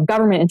of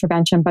government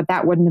intervention, but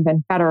that wouldn't have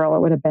been federal. It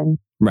would have been.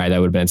 Right.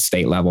 That would have been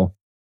state level.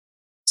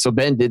 So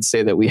Ben did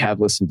say that we have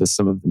listened to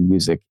some of the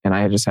music, and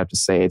I just have to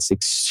say it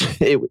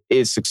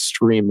is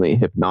extremely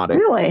hypnotic.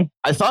 Really?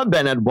 I thought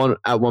Ben at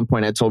one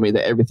point had told me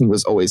that everything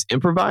was always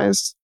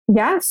improvised.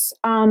 Yes.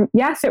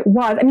 Yes, it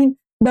was. I mean,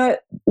 the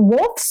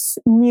Wolf's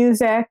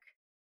music,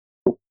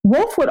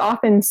 Wolf would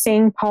often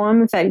sing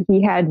poems that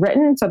he had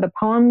written. So the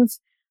poems,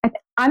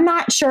 I'm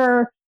not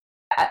sure,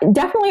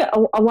 definitely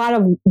a lot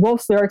of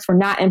Wolf's lyrics were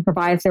not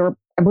improvised. They were,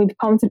 I believe,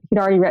 poems that he'd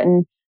already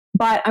written,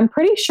 but I'm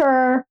pretty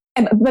sure,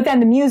 but then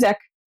the music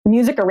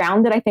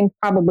around it, I think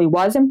probably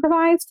was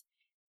improvised.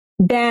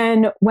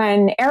 Then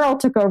when Errol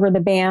took over the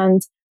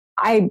band,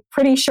 I'm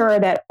pretty sure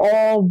that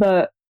all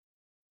the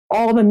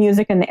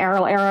music in the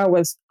Errol era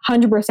was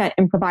 100%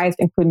 improvised,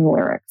 including the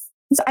lyrics.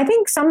 So I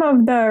think some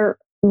of the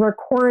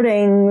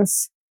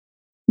recordings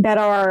that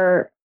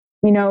are,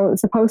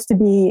 supposed to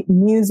be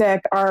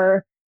music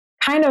are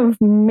kind of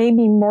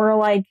maybe more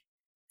like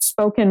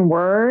spoken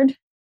word.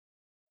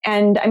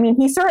 And I mean,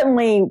 he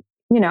certainly,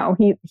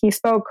 he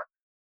spoke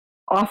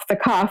off the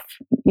cuff,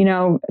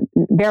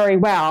 very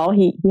well.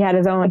 He had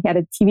a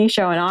TV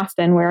show in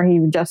Austin where he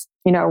would just,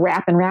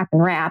 rap and rap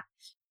and rap.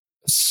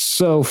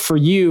 So for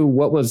you,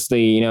 what was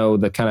the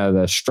kind of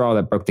the straw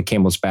that broke the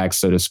camel's back,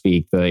 so to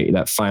speak,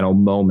 that final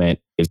moment?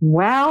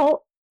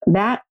 Well,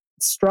 that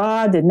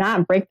straw did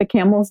not break the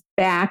camel's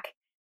back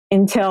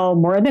until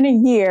more than a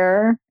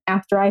year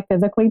after I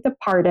physically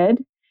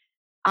departed.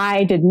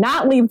 I did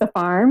not leave the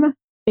farm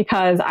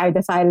because I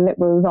decided it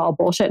was all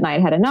bullshit and I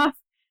had had enough.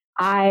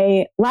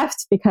 I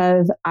left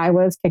because I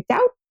was kicked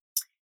out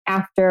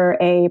after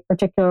a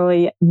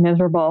particularly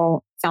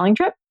miserable selling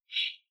trip.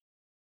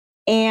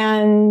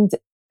 And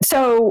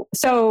so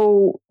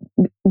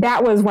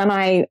that was when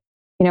I,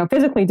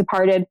 physically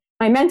departed.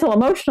 My mental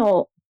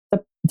emotional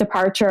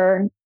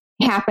departure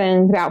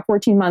happened about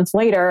 14 months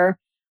later.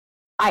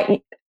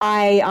 I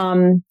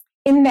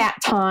in that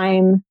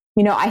time,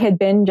 I had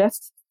been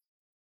just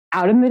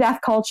out in the death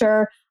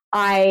culture.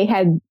 I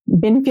had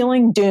been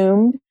feeling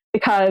doomed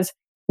because,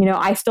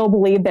 I still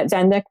believed that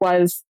Zendik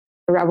was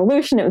the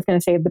revolution. It was going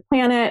to save the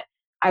planet.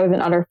 I was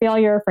an utter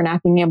failure for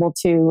not being able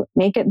to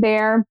make it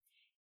there.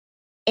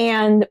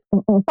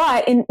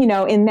 But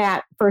in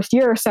that first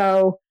year or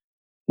so,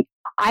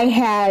 I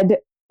had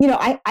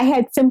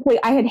had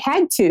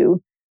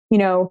to,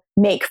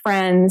 make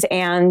friends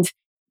and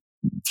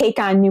take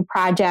on new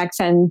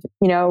projects and,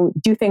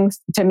 do things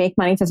to make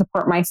money to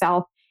support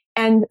myself.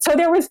 And so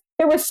there was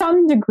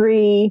some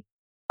degree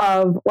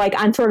of, like,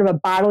 on sort of a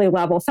bodily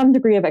level, some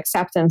degree of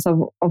acceptance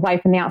of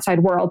life in the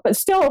outside world. But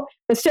still,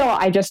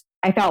 I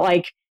felt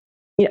like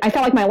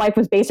my life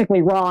was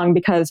basically wrong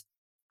because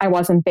I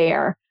wasn't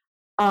there.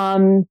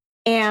 And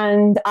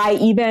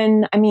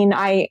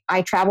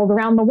I traveled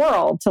around the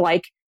world to,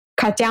 like,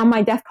 cut down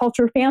my death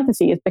culture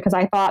fantasies, because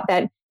I thought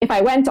that if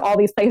I went to all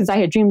these places I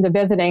had dreamed of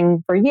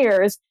visiting for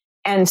years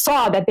and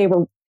saw that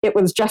it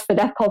was just the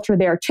death culture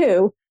there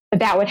too,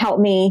 that would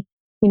help me,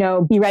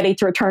 be ready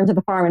to return to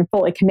the farm and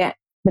fully commit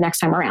the next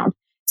time around.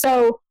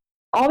 So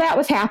all that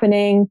was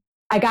happening.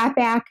 I got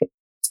back.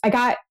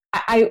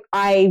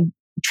 I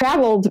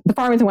traveled. The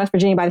farm was in West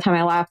Virginia by the time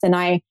I left, and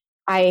I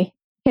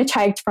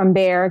hitchhiked from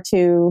there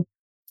to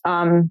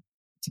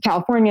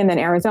California and then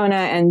Arizona.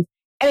 And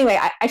anyway,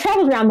 I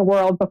traveled around the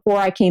world before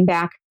I came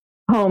back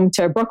home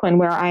to Brooklyn,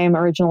 where I am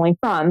originally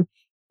from.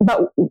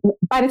 But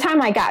by the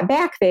time I got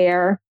back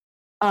there,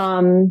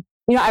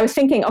 I was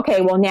thinking, okay,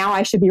 well, now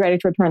I should be ready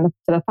to return to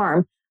the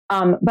farm.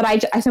 But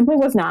I simply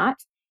was not.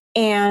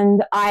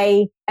 And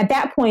at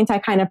that point, I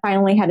kind of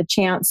finally had a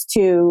chance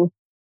to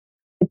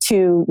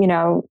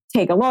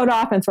take a load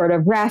off and sort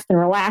of rest and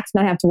relax,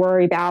 not have to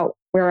worry about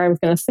where I was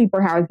going to sleep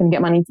or how I was going to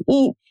get money to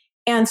eat.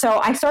 And so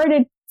I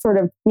started sort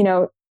of,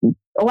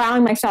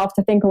 allowing myself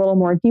to think a little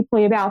more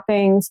deeply about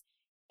things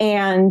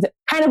and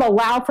kind of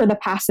allow for the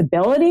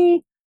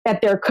possibility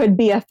that there could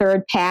be a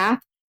third path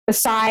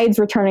besides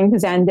returning to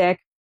Zendik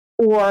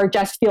or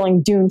just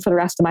feeling doomed for the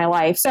rest of my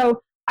life.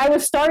 So I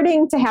was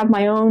starting to have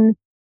my own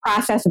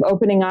process of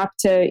opening up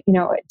to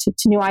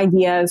new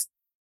ideas.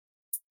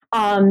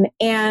 And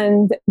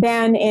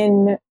then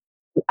in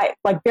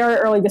very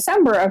early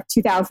December of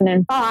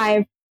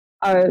 2005,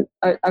 a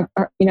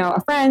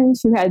friend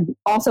who had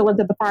also lived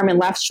at the farm and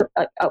left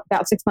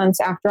about 6 months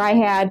after I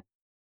had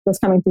was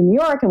coming through New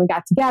York, and we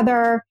got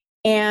together,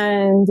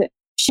 and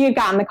she had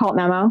gotten the cult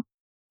memo,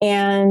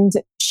 and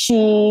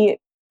she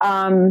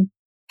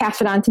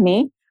passed it on to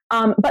me.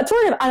 But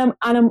sort of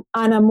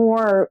on a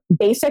more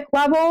basic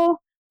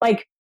level,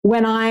 like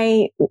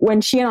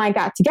when she and I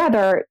got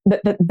together,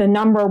 the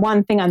number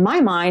one thing on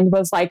my mind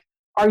was, like,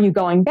 are you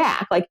going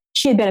back? Like,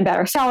 she had been a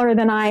better seller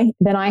than I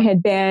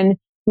had been.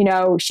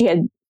 She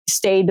had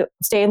stayed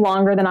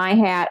longer than I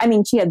had. I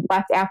mean, she had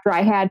left after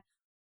I had.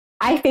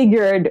 I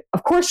figured,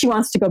 of course, she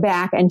wants to go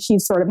back, and she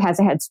sort of has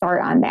a head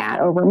start on that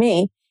over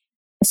me.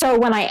 So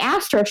when I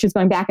asked her if she was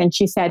going back and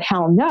she said,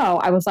 hell no,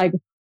 I was like,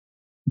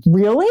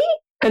 really?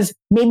 Because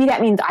maybe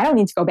that means I don't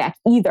need to go back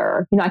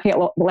either. I can't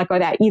let go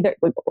of that either,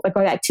 let go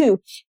of that too.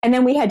 And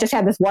then we had just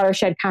had this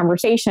watershed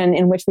conversation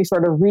in which we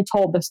sort of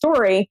retold the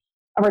story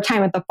of our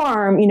time at the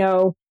farm,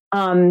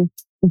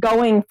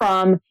 going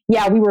from,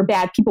 yeah, we were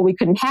bad people, we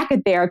couldn't hack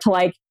it there, to,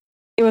 like,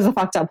 it was a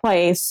fucked up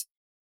place.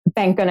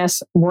 Thank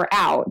goodness we're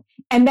out.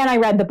 And then I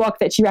read the book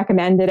that she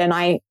recommended, and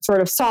I sort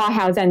of saw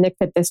how Zendik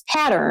fit this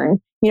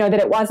pattern, that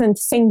it wasn't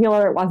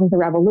singular, it wasn't the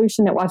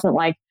revolution, it wasn't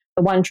like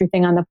the one true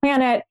thing on the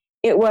planet.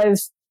 It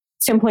was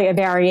simply a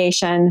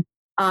variation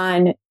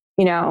on,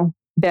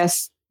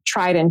 this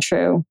tried and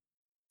true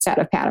set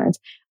of patterns.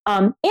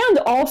 And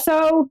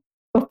also,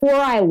 before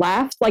I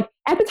left, like,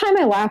 at the time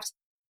I left,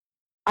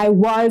 I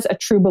was a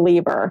true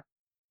believer.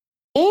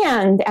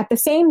 And at the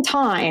same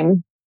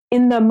time,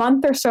 in the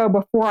month or so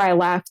before I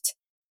left,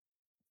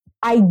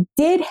 I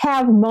did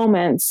have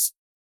moments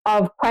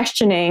of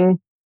questioning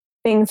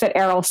things that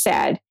Errol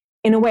said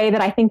in a way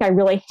that I think I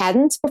really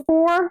hadn't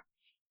before.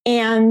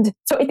 And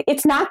so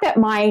it's not that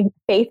my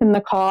faith in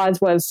the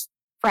cause was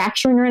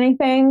fracturing or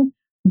anything,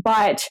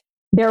 but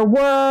there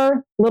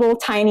were little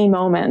tiny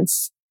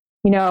moments,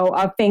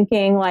 of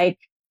thinking like,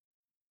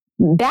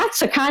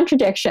 that's a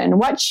contradiction.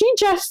 What she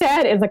just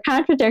said is a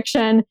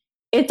contradiction.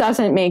 It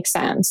doesn't make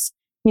sense,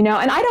 and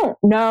I don't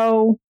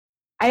know.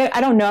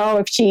 I don't know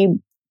if she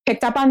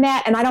picked up on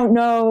that, and I don't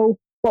know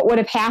what would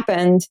have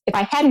happened if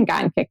I hadn't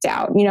gotten kicked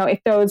out. If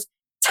those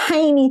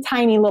tiny,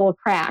 tiny little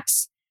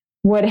cracks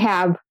would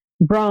have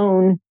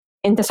grown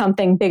into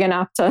something big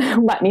enough to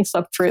let me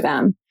slip through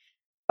them.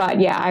 But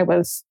yeah, I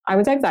was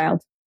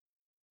exiled.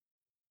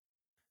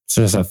 It's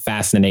just a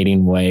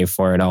fascinating way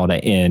for it all to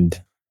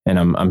end. And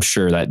I'm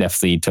sure that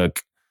definitely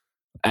took,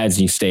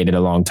 as you stated,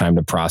 a long time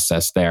to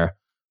process there.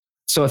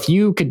 So if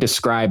you could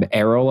describe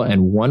Errol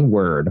in one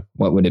word,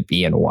 what would it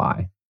be and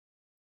why?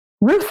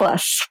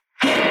 Ruthless.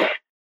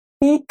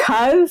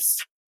 Because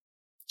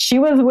she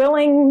was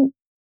willing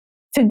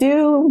to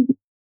do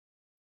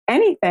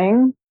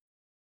anything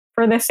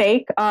for the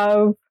sake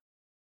of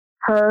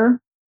her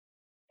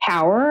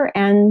power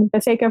and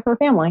the sake of her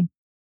family.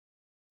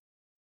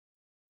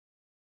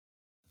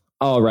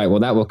 All right. Well,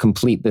 that will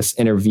complete this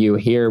interview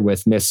here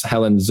with Miss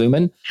Helen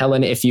Zuman.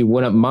 Helen, if you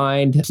wouldn't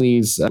mind,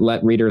 please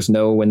let readers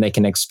know when they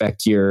can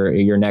expect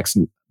your next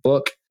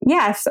book.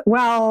 Yes.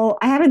 Well,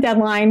 I have a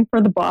deadline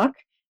for the book.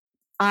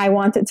 I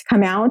want it to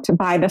come out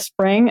by the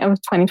spring of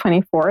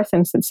 2024,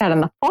 since it's set in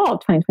the fall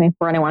of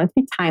 2024, and I want it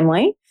to be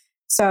timely.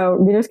 So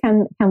readers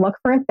can look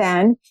for it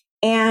then.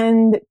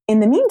 And in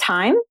the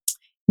meantime,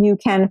 you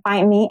can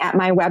find me at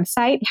my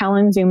website,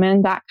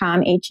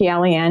 helenzuman.com,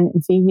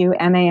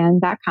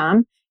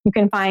 HelenZuman.com. You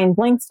can find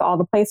links to all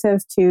the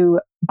places to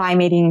buy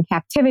Mating in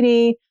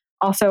Captivity,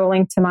 also a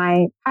link to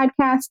my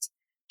podcast,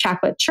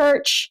 Chocolate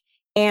Church.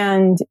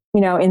 And,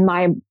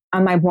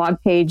 on my blog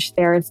page,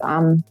 there's,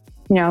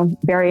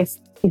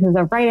 various pieces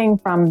of writing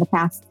from the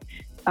past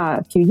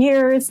few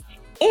years.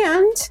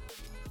 And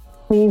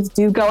please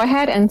do go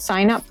ahead and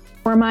sign up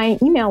for my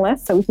email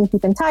list so we can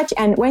keep in touch.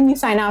 And when you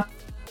sign up,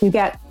 you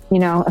get,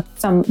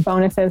 some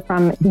bonuses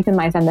from deep in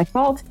my Zendik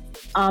vault.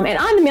 And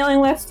on the mailing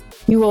list,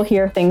 you will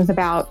hear things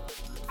about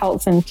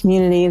cults and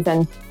communities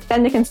and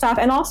Zendik and stuff,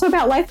 and also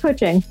about life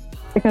coaching,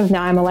 because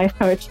now I'm a life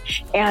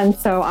coach. And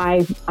so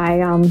I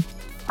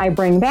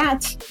bring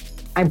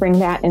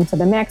that into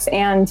the mix.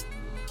 And,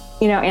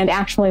 and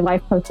actually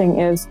life coaching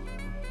is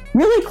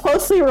really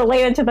closely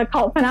related to the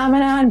cult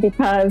phenomenon,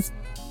 because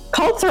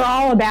cults are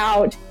all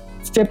about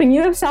stripping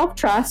you of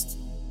self-trust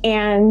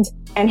and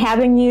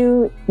having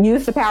you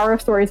use the power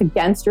of stories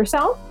against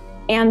yourself.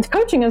 And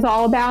coaching is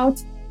all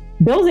about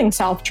building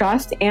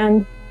self-trust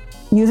and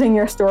using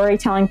your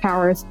storytelling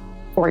powers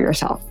for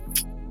yourself.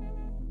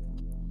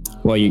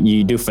 Well,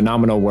 you do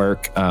phenomenal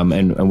work,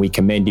 and we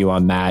commend you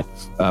on that.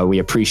 We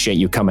appreciate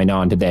you coming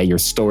on today. Your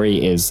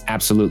story is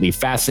absolutely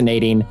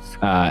fascinating,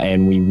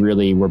 and we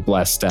really were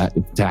blessed to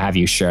have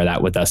you share that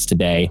with us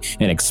today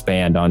and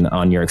expand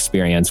on your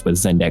experience with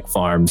Zendik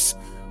Farms.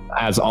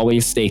 As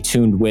always, stay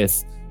tuned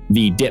with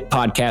the DIP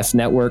Podcast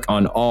Network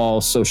on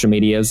all social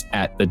medias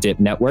at the DIP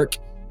Network.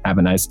 Have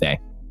a nice day.